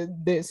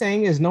the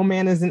saying is, no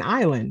man is an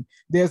island.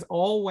 There's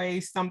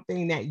always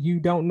something that you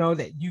don't know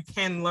that you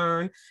can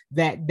learn,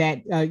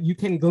 that you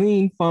can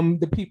glean from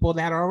the people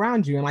that are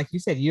around you. And like you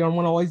said, you don't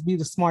want to always be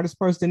the smartest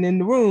person in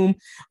the room,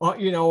 or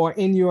or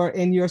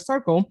in your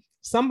circle.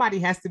 Somebody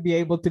has to be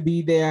able to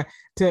be there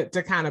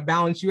to kind of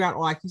balance you out,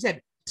 or like you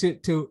said,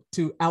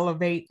 to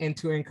elevate and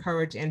to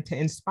encourage and to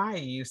inspire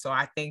you. So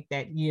I think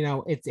that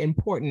it's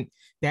important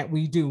that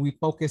we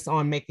focus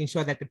on making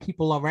sure that the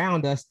people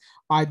around us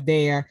are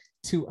there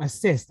to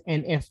assist,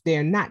 and if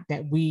they're not,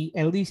 that we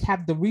at least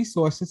have the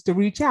resources to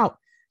reach out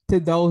to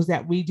those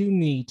that we do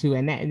need to.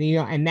 And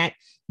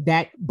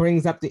that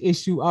brings up the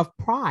issue of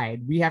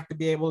pride. We have to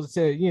be able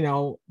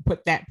to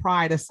put that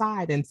pride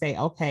aside and say,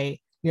 okay,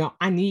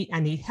 I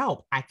need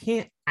help. I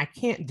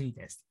can't do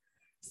this.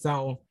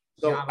 So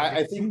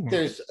I think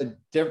there's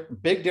a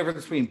big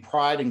difference between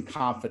pride and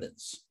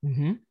confidence.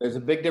 Mm-hmm. There's a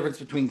big difference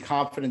between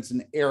confidence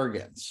and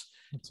arrogance.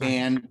 Right.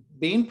 And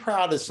being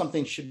proud is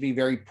something should be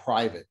very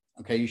private.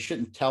 Okay. You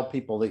shouldn't tell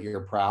people that you're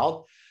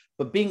proud,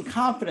 but being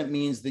confident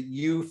means that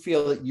you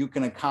feel that you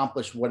can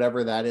accomplish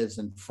whatever that is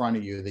in front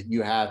of you, that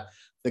you have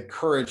the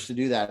courage to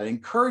do that.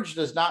 And courage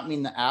does not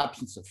mean the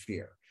absence of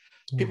fear.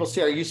 People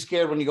say, are you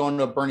scared when you go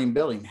into a burning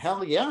building?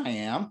 Hell yeah, I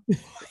am.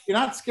 If you're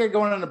not scared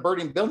going into a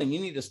burning building, you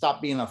need to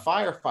stop being a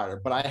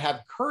firefighter. But I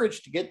have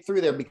courage to get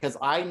through there because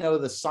I know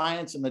the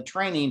science and the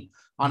training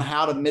on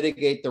how to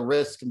mitigate the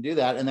risk and do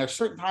that. And there's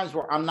certain times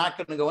where I'm not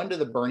going to go into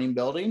the burning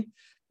building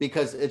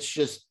because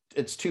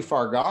it's too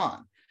far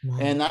gone.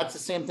 Right. And that's the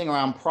same thing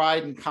around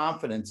pride and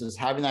confidence, is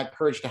having that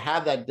courage to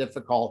have that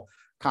difficult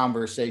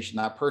conversation.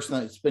 That person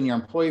that's been your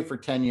employee for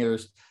 10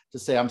 years to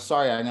say, I'm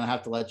sorry, I'm going to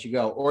have to let you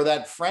go. Or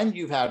that friend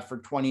you've had for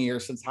 20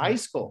 years since high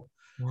school,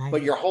 Right.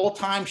 but your whole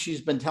time she's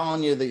been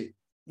telling you that,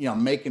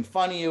 making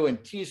fun of you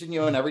and teasing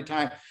you. And every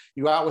time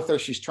you go out with her,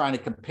 she's trying to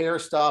compare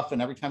stuff.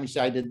 And every time you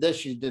say, I did this,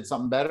 she did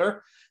something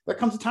better. There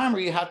comes a time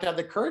where you have to have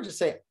the courage to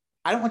say,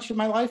 I don't want you in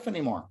my life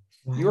anymore.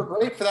 Right. You were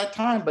great for that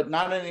time, but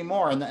not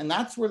anymore. And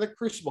that's where the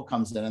crucible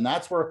comes in. And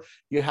that's where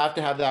you have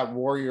to have that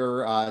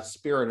warrior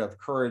spirit of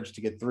courage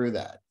to get through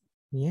that.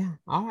 Yeah.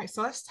 All right.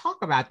 So let's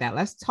talk about that.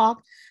 Let's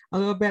talk a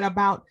little bit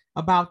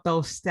about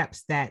those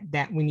steps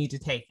that we need to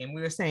take. And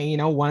we were saying,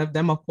 one of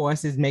them, of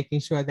course, is making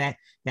sure that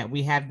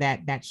we have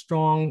that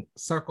strong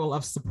circle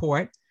of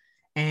support,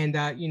 and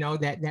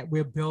that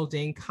we're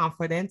building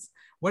confidence.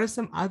 What are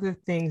some other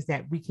things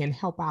that we can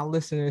help our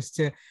listeners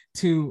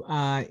to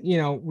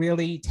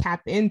really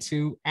tap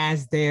into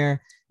as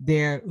they're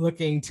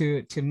looking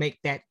to make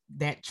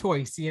that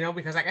choice?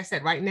 Because like I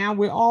said, right now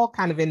we're all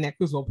kind of in that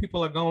crucible.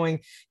 People are going,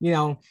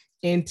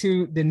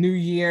 into the new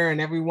year,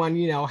 and everyone,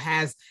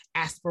 has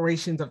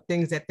aspirations of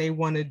things that they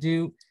want to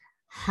do.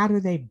 How do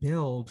they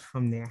build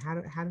from there?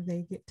 How do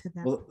they get to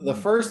that? Well, the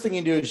first thing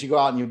you do is you go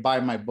out and you buy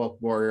my book,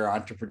 Warrior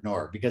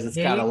Entrepreneur, because it's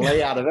got a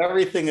layout of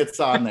everything that's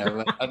on there.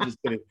 But I'm just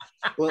kidding.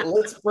 Well,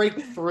 let's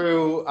break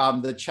through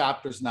the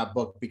chapters in that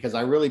book, because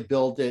I really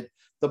built it.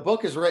 The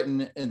book is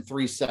written in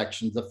 3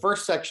 sections. The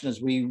first section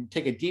is we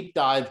take a deep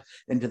dive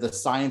into the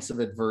science of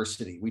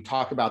adversity. We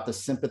talk about the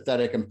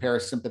sympathetic and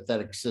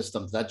parasympathetic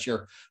systems. That's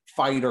your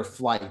fight or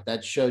flight.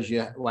 That shows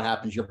you what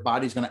happens. Your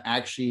body's going to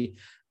actually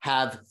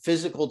have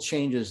physical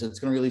changes. It's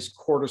going to release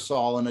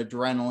cortisol and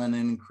adrenaline and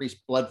increase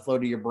blood flow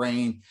to your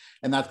brain.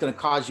 And that's going to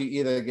cause you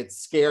either to get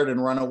scared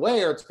and run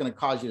away, or it's going to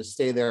cause you to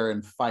stay there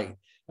and fight.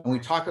 And we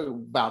talk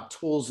about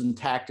tools and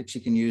tactics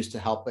you can use to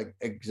help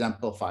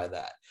exemplify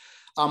that.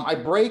 I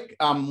break,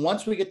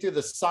 once we get through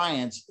the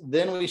science,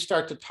 then we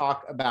start to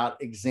talk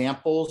about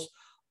examples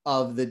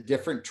of the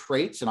different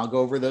traits, and I'll go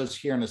over those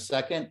here in a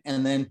second.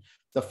 And then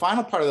the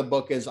final part of the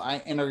book is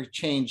I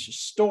interchange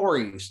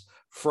stories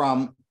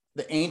from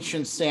the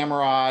ancient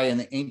samurai and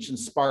the ancient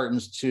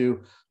Spartans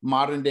to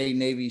modern day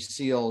Navy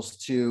SEALs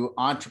to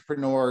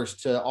entrepreneurs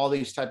to all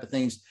these type of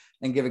things,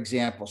 and give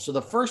examples. So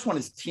the first one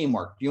is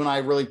teamwork. You and I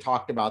really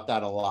talked about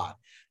that a lot.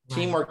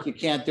 Teamwork, you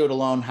can't do it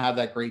alone. Have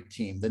that great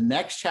team. The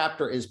next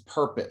chapter is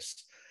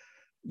purpose.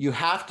 You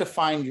have to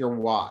find your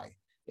why.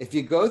 If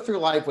you go through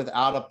life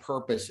without a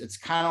purpose, it's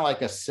kind of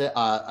like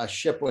a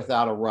ship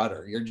without a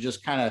rudder. You're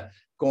just kind of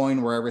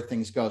going where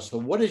everything's goes. So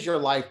what is your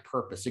life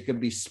purpose? It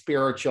could be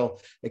spiritual.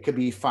 It could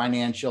be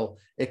financial.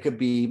 It could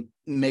be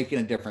making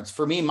a difference.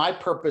 For me, my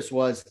purpose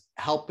was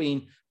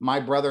helping my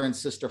brother and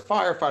sister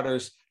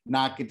firefighters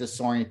not get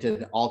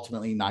disoriented,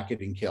 ultimately not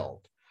getting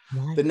killed.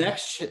 Right. The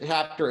next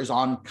chapter is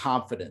on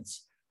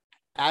confidence.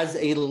 As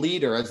a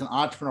leader, as an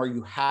entrepreneur,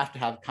 you have to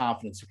have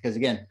confidence, because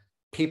again,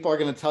 people are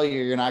going to tell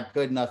you you're not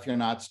good enough, you're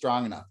not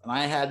strong enough. And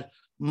I had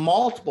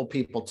multiple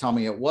people tell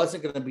me it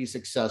wasn't going to be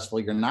successful.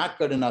 You're not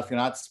good enough. You're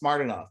not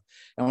smart enough.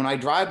 And when I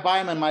drive by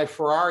them in my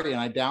Ferrari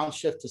and I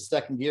downshift to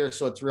second gear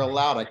so it's real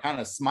loud, I kind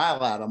of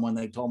smile at them when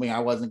they told me I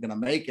wasn't going to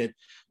make it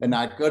and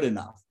not good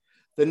enough.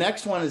 The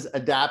next one is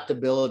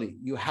adaptability.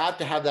 You have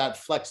to have that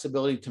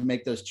flexibility to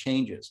make those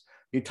changes.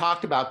 You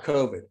talked about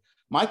COVID.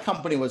 My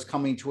company was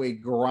coming to a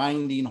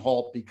grinding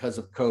halt because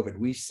of COVID.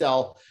 We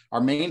sell,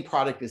 our main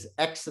product is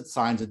exit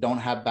signs that don't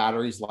have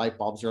batteries, light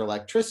bulbs, or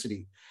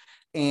electricity.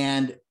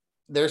 And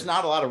there's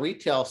not a lot of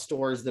retail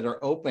stores that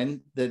are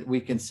open that we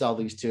can sell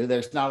these to.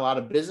 There's not a lot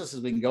of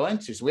businesses we can go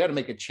into. So we had to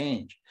make a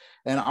change.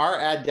 And our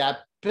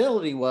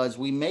adaptability was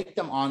we make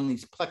them on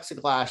these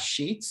plexiglass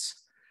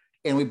sheets,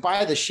 and we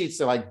buy the sheets.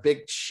 They're like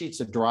big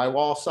sheets of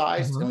drywall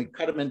size, and we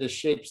cut them into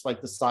shapes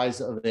like the size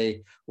of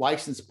a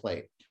license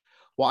plate.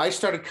 Well, I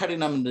started cutting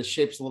them into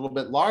shapes a little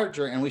bit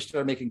larger, and we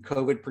started making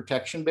COVID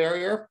protection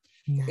barrier.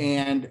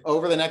 And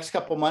over the next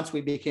couple of months,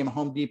 we became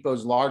Home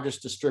Depot's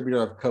largest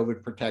distributor of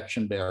COVID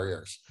protection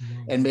barriers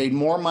and made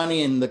more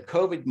money in the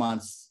COVID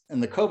months, in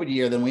the COVID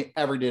year, than we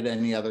ever did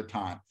any other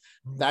time.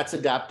 That's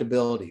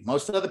adaptability.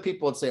 Most other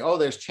people would say, oh,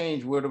 there's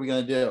change. What are we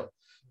going to do?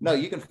 No,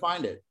 you can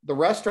find it. The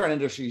restaurant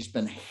industry has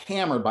been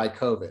hammered by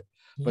COVID,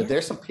 but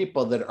there's some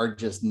people that are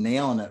just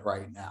nailing it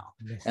right now.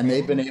 And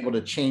they've been able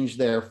to change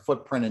their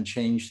footprint and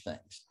change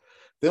things.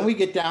 Then we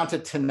get down to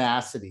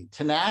tenacity.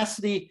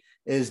 Tenacity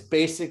is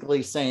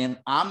basically saying,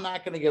 I'm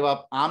not going to give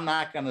up. I'm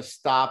not going to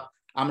stop.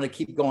 I'm going to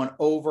keep going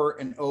over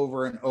and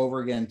over and over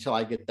again until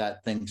I get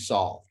that thing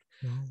solved.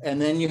 And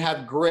then you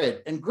have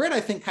grit. And grit, I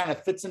think, kind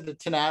of fits into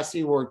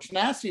tenacity, where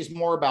tenacity is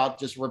more about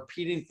just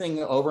repeating things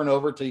over and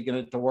over until you get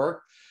it to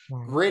work.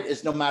 Grit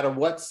is no matter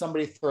what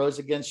somebody throws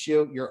against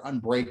you, you're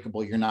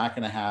unbreakable. You're not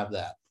going to have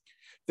that.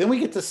 Then we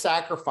get to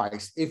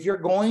sacrifice. If you're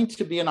going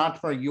to be an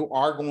entrepreneur, you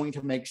are going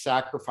to make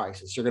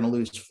sacrifices. You're going to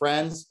lose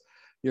friends.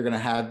 You're going to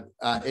have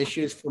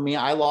issues. For me,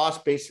 I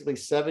lost basically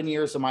 7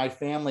 years of my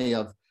family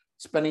of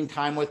spending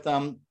time with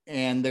them.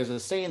 And there's a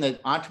saying that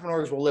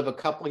entrepreneurs will live a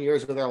couple of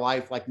years of their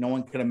life like no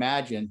one can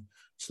imagine,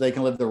 so they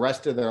can live the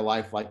rest of their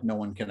life like no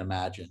one can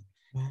imagine.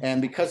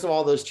 And because of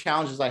all those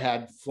challenges I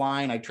had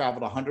flying, I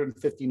traveled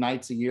 150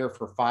 nights a year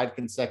for 5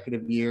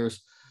 consecutive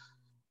years,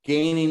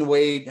 gaining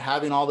weight,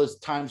 having all those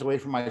times away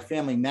from my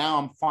family. Now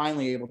I'm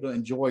finally able to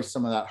enjoy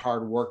some of that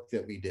hard work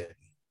that we did.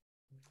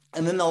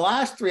 And then the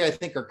last 3, I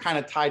think, are kind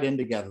of tied in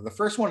together. The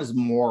first one is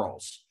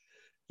morals.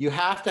 You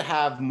have to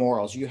have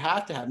morals. You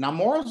have to have, now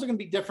morals are going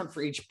to be different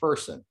for each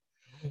person.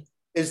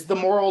 Is the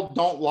moral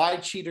don't lie,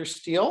 cheat, or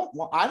steal?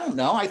 Well, I don't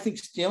know. I think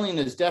stealing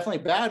is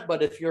definitely bad,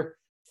 but if your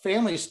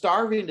family's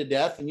starving to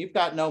death and you've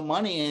got no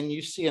money and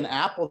you see an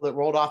apple that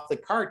rolled off the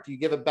cart, do you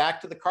give it back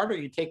to the cart, or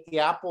you take the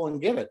apple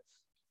and give it?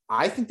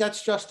 I think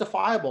that's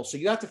justifiable. So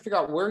you have to figure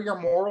out where your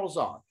morals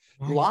are.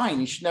 Lying,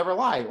 you should never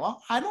lie.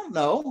 Well, I don't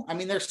know. I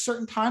mean, there's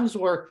certain times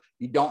where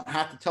you don't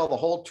have to tell the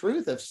whole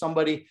truth. If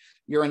somebody,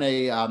 you're in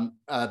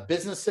a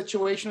business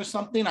situation or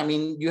something, I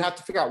mean, you have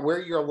to figure out where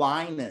your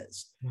line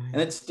is.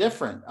 And it's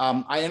different.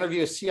 I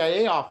interview a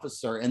CIA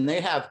officer, and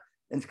they have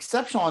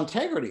exceptional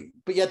integrity,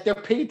 but yet they're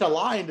paid to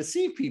lie and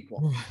deceive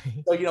people.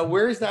 So, you know,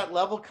 where is that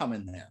level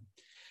coming there?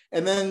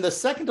 And then the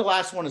second to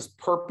last one is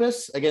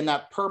purpose. Again,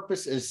 that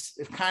purpose is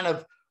kind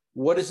of,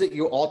 what is it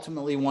you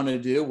ultimately want to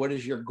do? What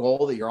is your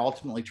goal that you're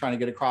ultimately trying to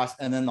get across?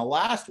 And then the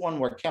last one,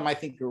 where Kim, I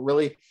think it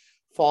really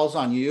falls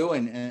on you,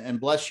 and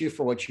bless you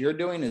for what you're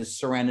doing, is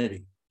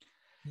serenity.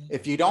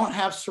 If you don't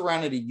have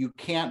serenity, you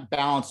can't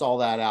balance all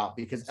that out,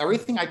 because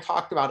everything I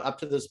talked about up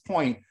to this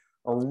point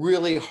are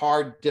really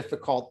hard,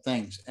 difficult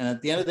things. And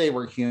at the end of the day,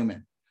 we're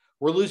human.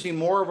 We're losing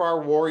more of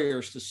our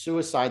warriors to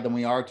suicide than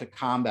we are to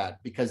combat,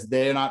 because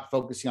they're not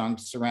focusing on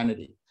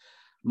serenity.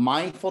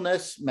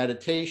 Mindfulness,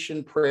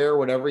 meditation, prayer,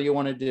 whatever you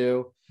want to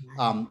do,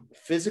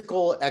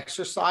 physical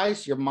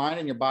exercise, your mind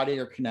and your body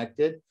are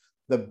connected.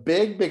 The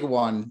big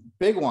one,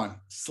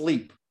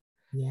 sleep.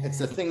 It's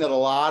the thing that a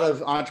lot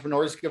of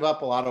entrepreneurs give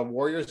up, a lot of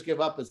warriors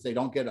give up, is they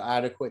don't get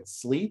adequate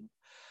sleep.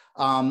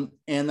 And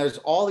there's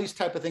all these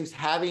type of things.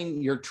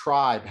 Having your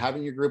tribe,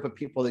 having your group of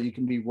people that you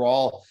can be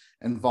raw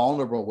and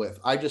vulnerable with.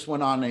 I just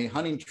went on a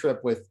hunting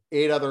trip with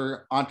 8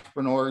 other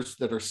entrepreneurs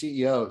that are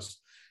CEOs.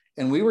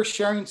 And we were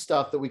sharing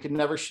stuff that we could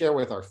never share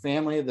with our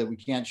family, that we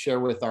can't share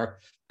with our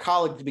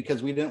colleagues,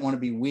 because we didn't want to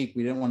be weak.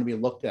 We didn't want to be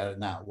looked at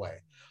in that way.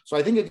 So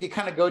I think if you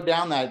kind of go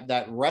down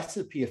that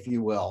recipe, if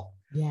you will,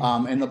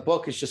 and the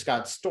book has just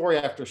got story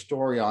after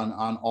story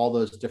on all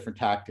those different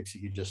tactics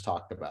that you just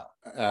talked about,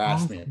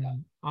 asked me about.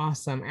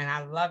 Awesome. And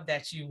I love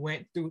that you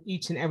went through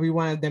each and every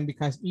one of them,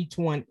 because each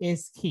one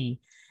is key.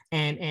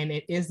 And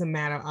it is a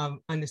matter of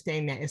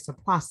understanding that it's a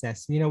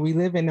process. You know, we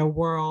live in a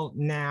world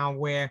now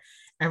where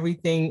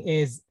everything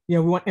is, you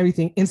know, we want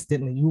everything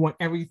instantly. We want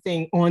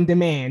everything on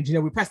demand. You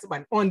know, we press the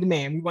button on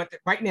demand. We want it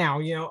right now.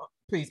 You know,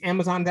 please,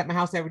 Amazon's at my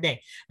house every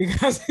day,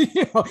 because,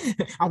 you know,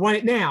 I want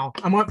it now.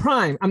 I'm on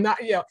Prime. I'm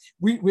not, you know,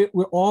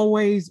 we're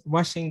always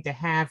rushing to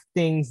have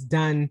things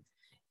done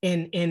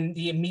in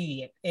the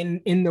immediate,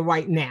 in the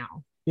right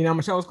now. You know,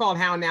 my show is called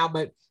How Now,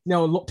 but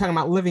no, talking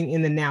about living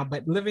in the now.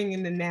 But living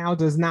in the now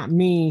does not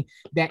mean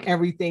that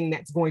everything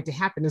that's going to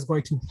happen is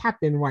going to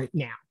happen right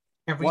now.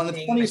 Well,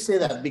 it's funny you say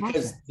that,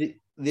 because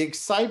the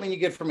excitement you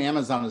get from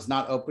Amazon is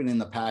not opening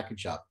the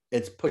package up.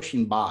 It's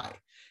pushing by.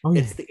 Oh,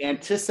 yeah. It's the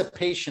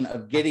anticipation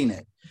of getting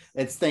it.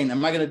 It's saying,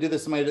 am I going to do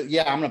this? Am I going to,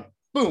 yeah, I'm going to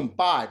boom,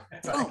 buy.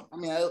 Boom. I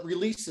mean, it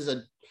releases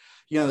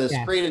this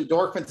great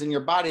endorphins in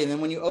your body. And then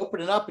when you open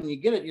it up and you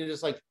get it, you're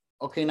just like,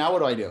 okay, now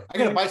what do? I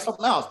got to buy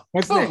something else.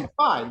 Boom,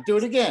 buy, do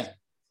it again.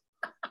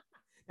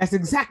 That's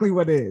exactly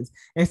what it is.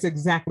 It's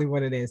exactly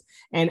what it is.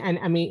 And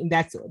I mean,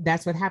 that's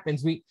what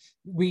happens.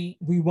 We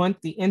want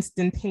the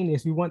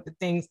instantaneous. We want the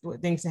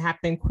things to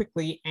happen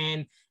quickly,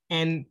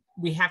 and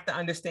we have to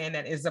understand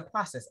that it's a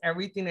process.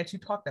 Everything that you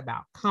talked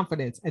about,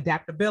 confidence,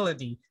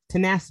 adaptability,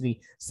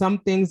 tenacity. Some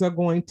things are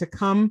going to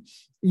come,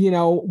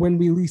 when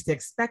we least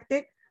expect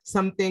it.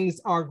 Some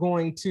things are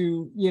going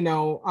to,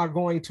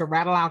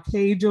 rattle our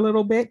cage a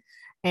little bit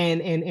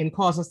and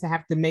cause us to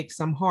have to make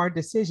some hard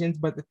decisions.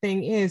 But the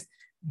thing is,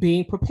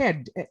 being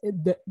prepared.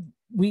 It's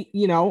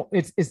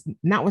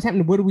not what's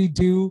happening. What do we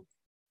do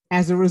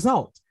as a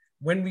result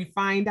when we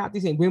find out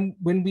these things?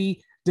 When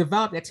we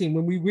develop that team,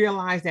 when we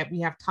realize that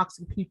we have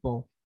toxic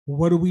people,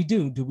 what do we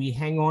do? Do we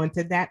hang on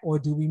to that, or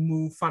do we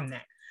move from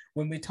that?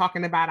 When we're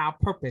talking about our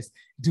purpose,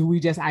 do we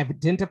just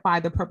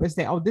identify the purpose,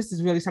 that, oh, this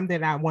is really something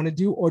that I want to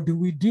do, or do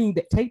we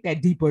take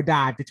that deeper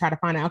dive to try to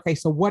find out, okay,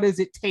 so what does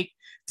it take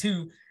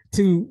to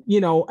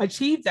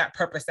achieve that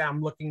purpose that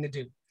I'm looking to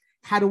do?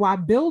 How do I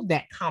build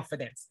that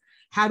confidence?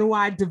 How do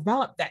I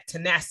develop that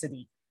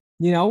tenacity?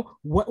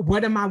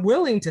 What am I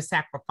willing to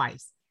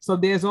sacrifice? So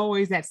there's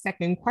always that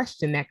second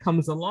question that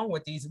comes along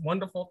with these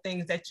wonderful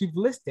things that you've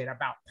listed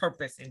about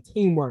purpose and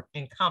teamwork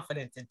and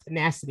confidence and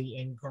tenacity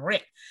and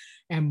grit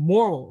and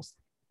morals.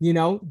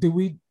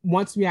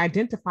 Once we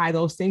identify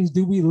those things,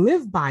 do we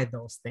live by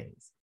those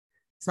things?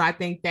 So I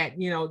think that,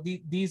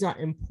 these are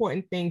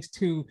important things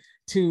to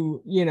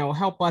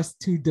help us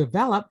to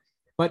develop,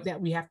 but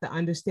that we have to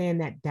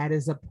understand that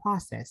is a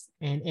process,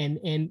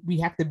 and we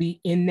have to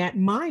be in that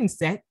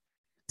mindset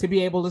to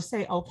be able to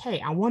say, okay,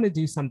 I want to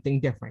do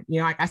something different.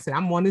 Like I said,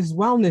 I'm on this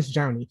wellness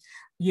journey.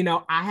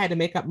 I had to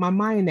make up my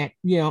mind that,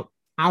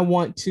 I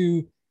want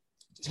to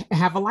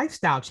have a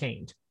lifestyle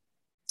change.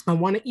 I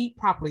want to eat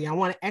properly. I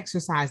want to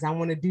exercise. I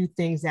want to do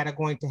things that are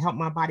going to help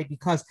my body,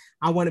 because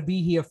I want to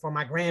be here for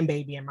my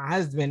grandbaby and my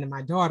husband and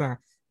my daughter.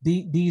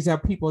 These are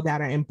people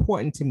that are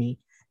important to me.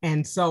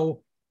 And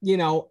so,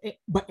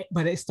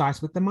 but it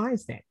starts with the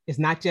mindset. It's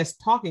not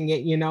just talking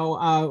it,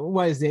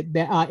 what is it?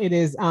 It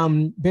is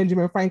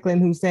Benjamin Franklin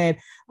who said,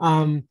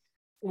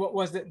 what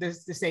was the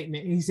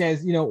statement? He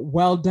says,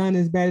 well done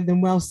is better than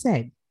well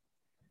said.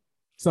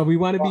 So we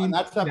want to be. And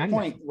that's that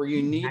point where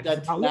you need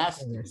that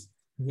tenacity.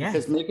 Yeah.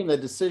 Because making the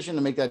decision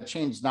to make that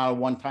change is not a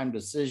one-time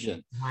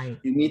decision. Right.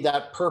 You need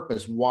that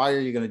purpose. Why are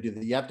you going to do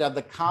that? You have to have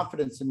the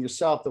confidence in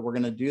yourself that we're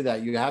going to do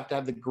that. You have to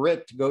have the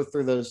grit to go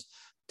through those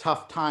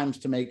tough times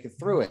to make it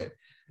through it.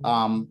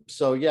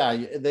 So yeah,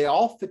 they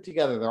all fit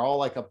together. They're all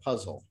like a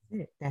puzzle.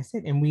 That's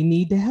it. And we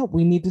need the help.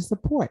 We need the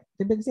support.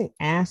 The big thing,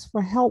 ask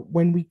for help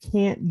when we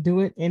can't do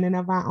it in and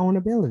of our own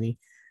ability.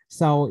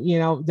 So,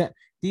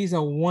 these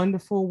are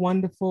wonderful,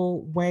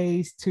 wonderful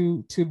ways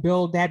to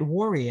build that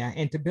warrior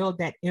and to build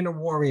that inner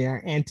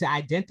warrior and to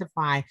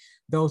identify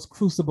those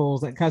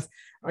crucibles. Because,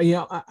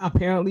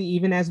 apparently,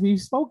 even as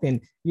we've spoken,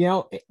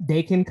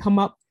 they can come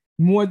up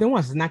more than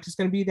once. It's not just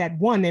going to be that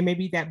one. There may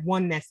be that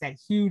one that's that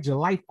huge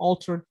life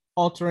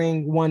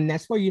altering one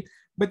that's for you,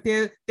 but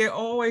there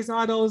always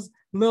are those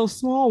little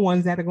small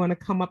ones that are going to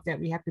come up that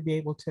we have to be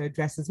able to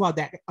address as well,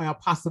 that are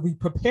possibly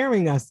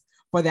preparing us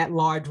for that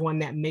large one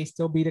that may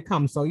still be to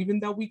come. So even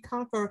though we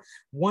conquer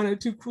one or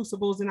two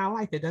crucibles in our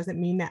life, it doesn't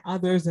mean that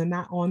others are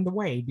not on the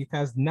way,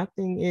 because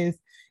nothing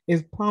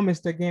is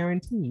promised or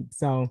guaranteed.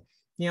 So,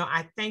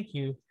 I thank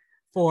you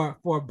for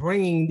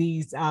bringing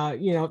these,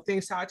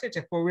 things to our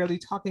attention, for really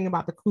talking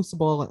about the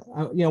crucible,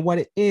 what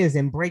it is,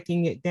 and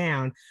breaking it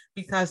down,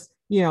 because,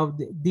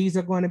 these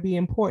are going to be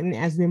important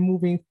as we're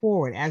moving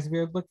forward, as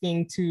we're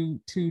looking to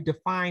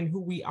define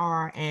who we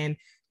are and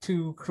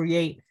to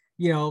create,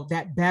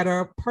 that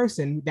better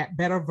person, that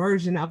better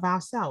version of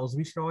ourselves.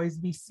 We should always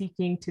be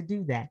seeking to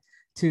do that,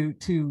 to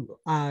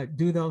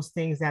do those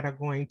things that are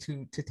going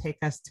to take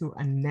us to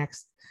a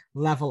next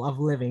level of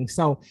living.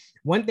 So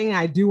one thing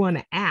I do want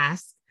to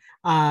ask,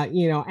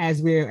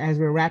 as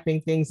we're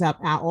wrapping things up,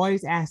 I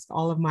always ask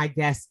all of my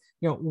guests,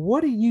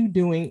 what are you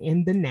doing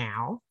in the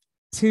now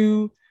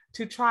to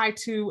try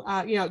to,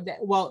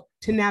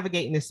 to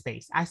navigate in this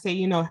space? I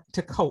say,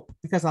 to cope,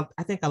 because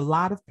I think a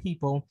lot of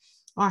people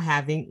are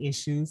having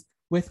issues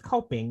with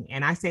coping.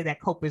 And I say that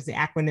COPE is the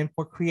acronym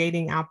for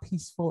creating our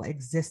peaceful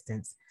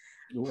existence.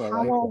 Ooh,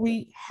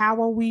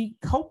 how are we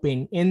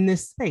coping in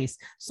this space?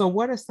 So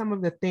what are some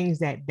of the things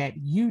that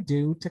you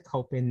do to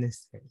cope in this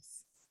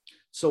space?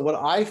 So what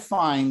I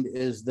find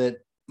is that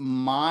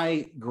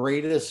my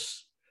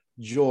greatest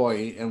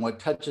joy and what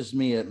touches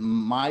me at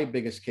my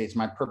biggest case,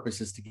 my purpose,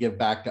 is to give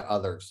back to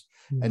others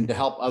and to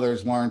help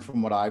others learn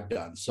from what I've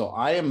done. So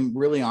I am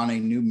really on a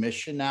new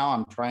mission now.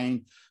 I'm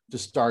trying to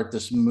start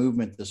this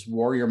movement, this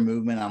warrior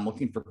movement. I'm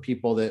looking for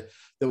people that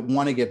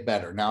want to get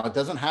better. Now, it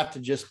doesn't have to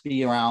just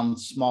be around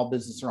small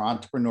business or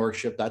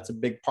entrepreneurship. That's a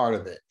big part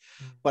of it.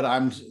 But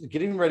I'm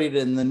getting ready to,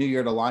 in the new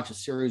year, to launch a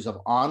series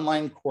of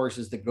online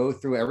courses that go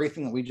through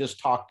everything that we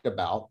just talked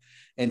about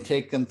and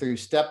take them through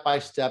step by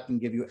step and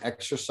give you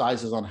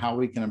exercises on how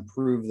we can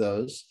improve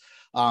those.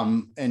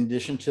 In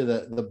addition to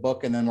the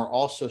book. And then we're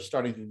also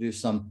starting to do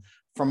some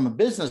from a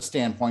business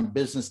standpoint,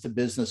 business to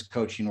business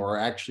coaching, where we're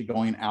actually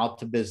going out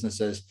to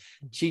businesses,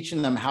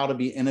 teaching them how to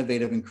be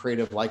innovative and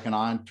creative like an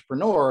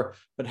entrepreneur,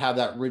 but have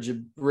that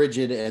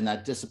rigid and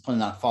that discipline,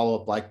 that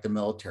follow-up like the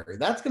military.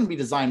 That's going to be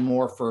designed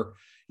more for,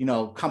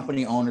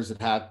 company owners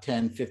that have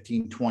 10,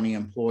 15, 20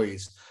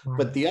 employees. Right.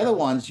 But the other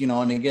ones,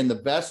 and again, the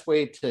best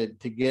way to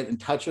get in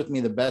touch with me,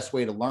 the best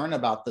way to learn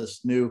about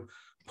this new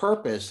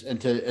purpose and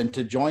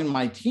to join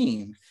my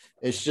team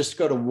is just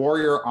go to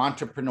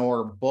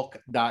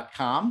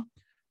warriorontrepreneurbook.com.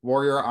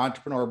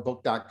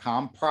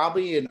 warriorontrepreneurbook.com.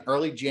 Probably in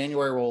early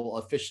January, we'll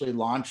officially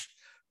launch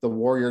the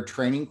Warrior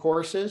training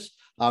courses.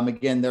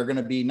 Again, they're going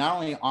to be not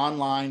only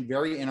online,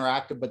 very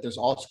interactive, but there's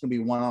also going to be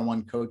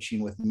one-on-one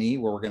coaching with me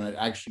where we're going to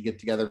actually get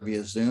together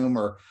via Zoom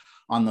or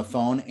on the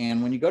phone.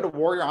 And when you go to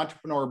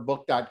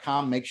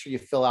warriorontrepreneurbook.com, make sure you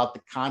fill out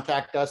the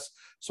contact us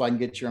so I can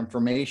get your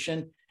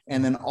information.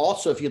 And then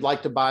also, if you'd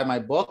like to buy my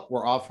book,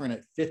 we're offering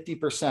it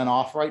 50%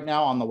 off right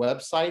now on the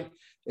website.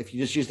 If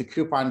you just use the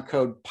coupon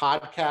code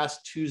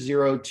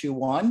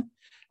podcast2021,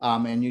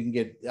 and you can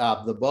get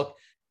the book.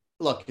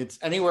 Look, it's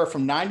anywhere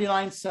from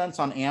 99 cents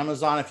on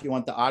Amazon if you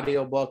want the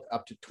audiobook,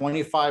 up to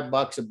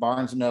 $25 at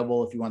Barnes &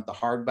 Noble if you want the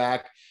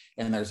hardback.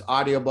 And there's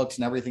audiobooks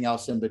and everything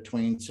else in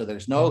between. So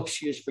there's no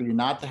excuse for you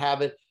not to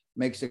have it.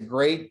 Makes a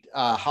great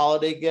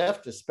holiday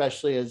gift,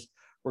 especially as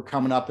we're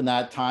coming up in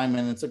that time.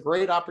 And it's a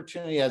great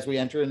opportunity as we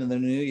enter into the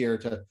new year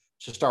to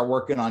start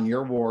working on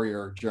your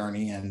warrior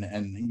journey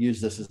and use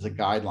this as a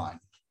guideline.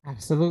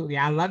 Absolutely.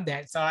 I love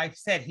that. So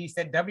he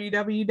said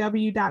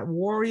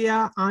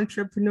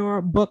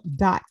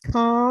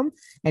www.warriorontrepreneurbook.com.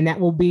 And that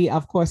will be,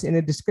 of course, in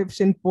the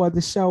description for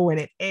the show when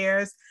it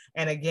airs.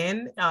 And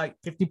again,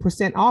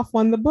 50% off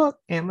on the book,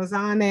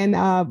 Amazon and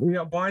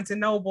Barnes &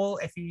 Noble,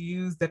 if you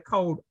use the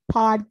code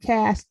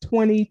podcast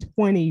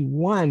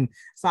 2021.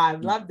 So I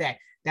love that.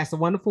 That's a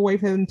wonderful way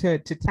for them to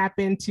tap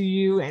into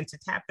you and to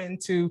tap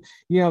into,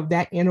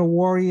 that inner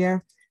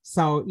warrior.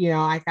 So,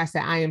 like I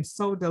said, I am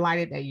so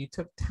delighted that you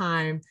took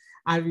time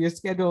out of your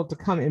schedule to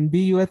come and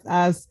be with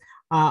us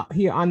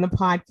here on the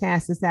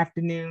podcast this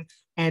afternoon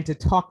and to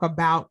talk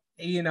about,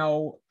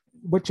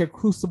 what your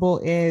crucible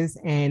is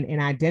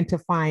and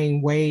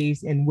identifying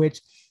ways in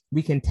which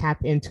we can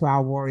tap into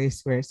our warrior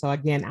spirit. So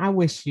again, I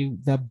wish you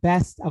the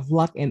best of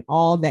luck in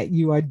all that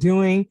you are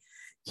doing.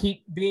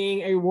 Keep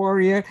being a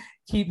warrior,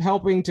 keep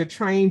helping to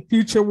train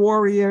future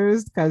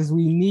warriors because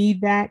we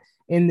need that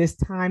in this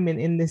time and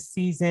in this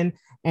season.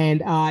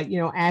 And,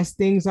 as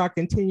things are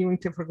continuing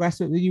to progress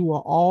with you,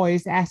 we'll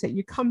always ask that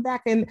you come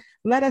back and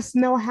let us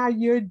know how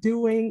you're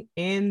doing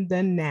in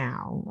the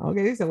now.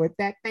 Okay, so with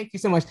that, thank you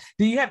so much.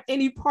 Do you have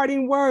any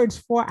parting words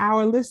for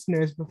our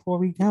listeners before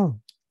we go?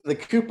 The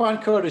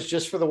coupon code is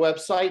just for the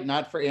website,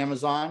 not for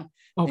Amazon.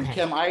 Okay. And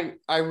Kim, I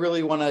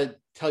really want to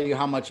tell you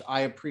how much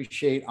I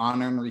appreciate,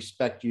 honor, and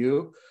respect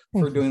you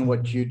for doing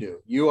what you do.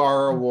 You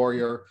are a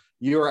warrior.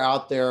 You are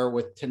out there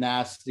with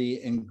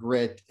tenacity and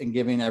grit and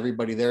giving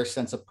everybody their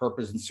sense of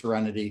purpose and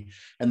serenity.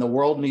 And the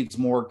world needs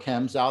more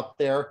Kims out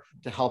there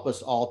to help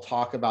us all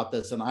talk about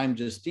this. And I'm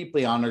just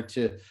deeply honored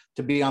to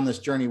be on this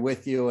journey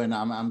with you. And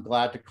I'm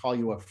glad to call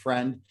you a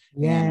friend.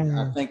 Yeah.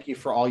 And thank you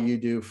for all you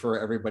do for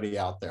everybody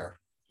out there.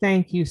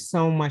 Thank you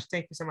so much.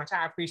 Thank you so much.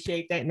 I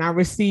appreciate that. And I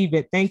receive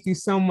it. Thank you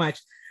so much.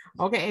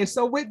 Okay. And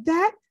so with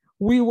that,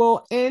 we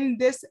will end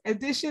this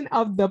edition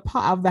of the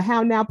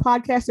How Now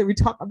podcast, where we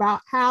talk about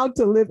how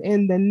to live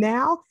in the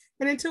now.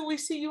 And until we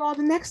see you all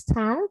the next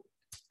time,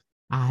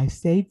 I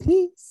say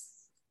peace.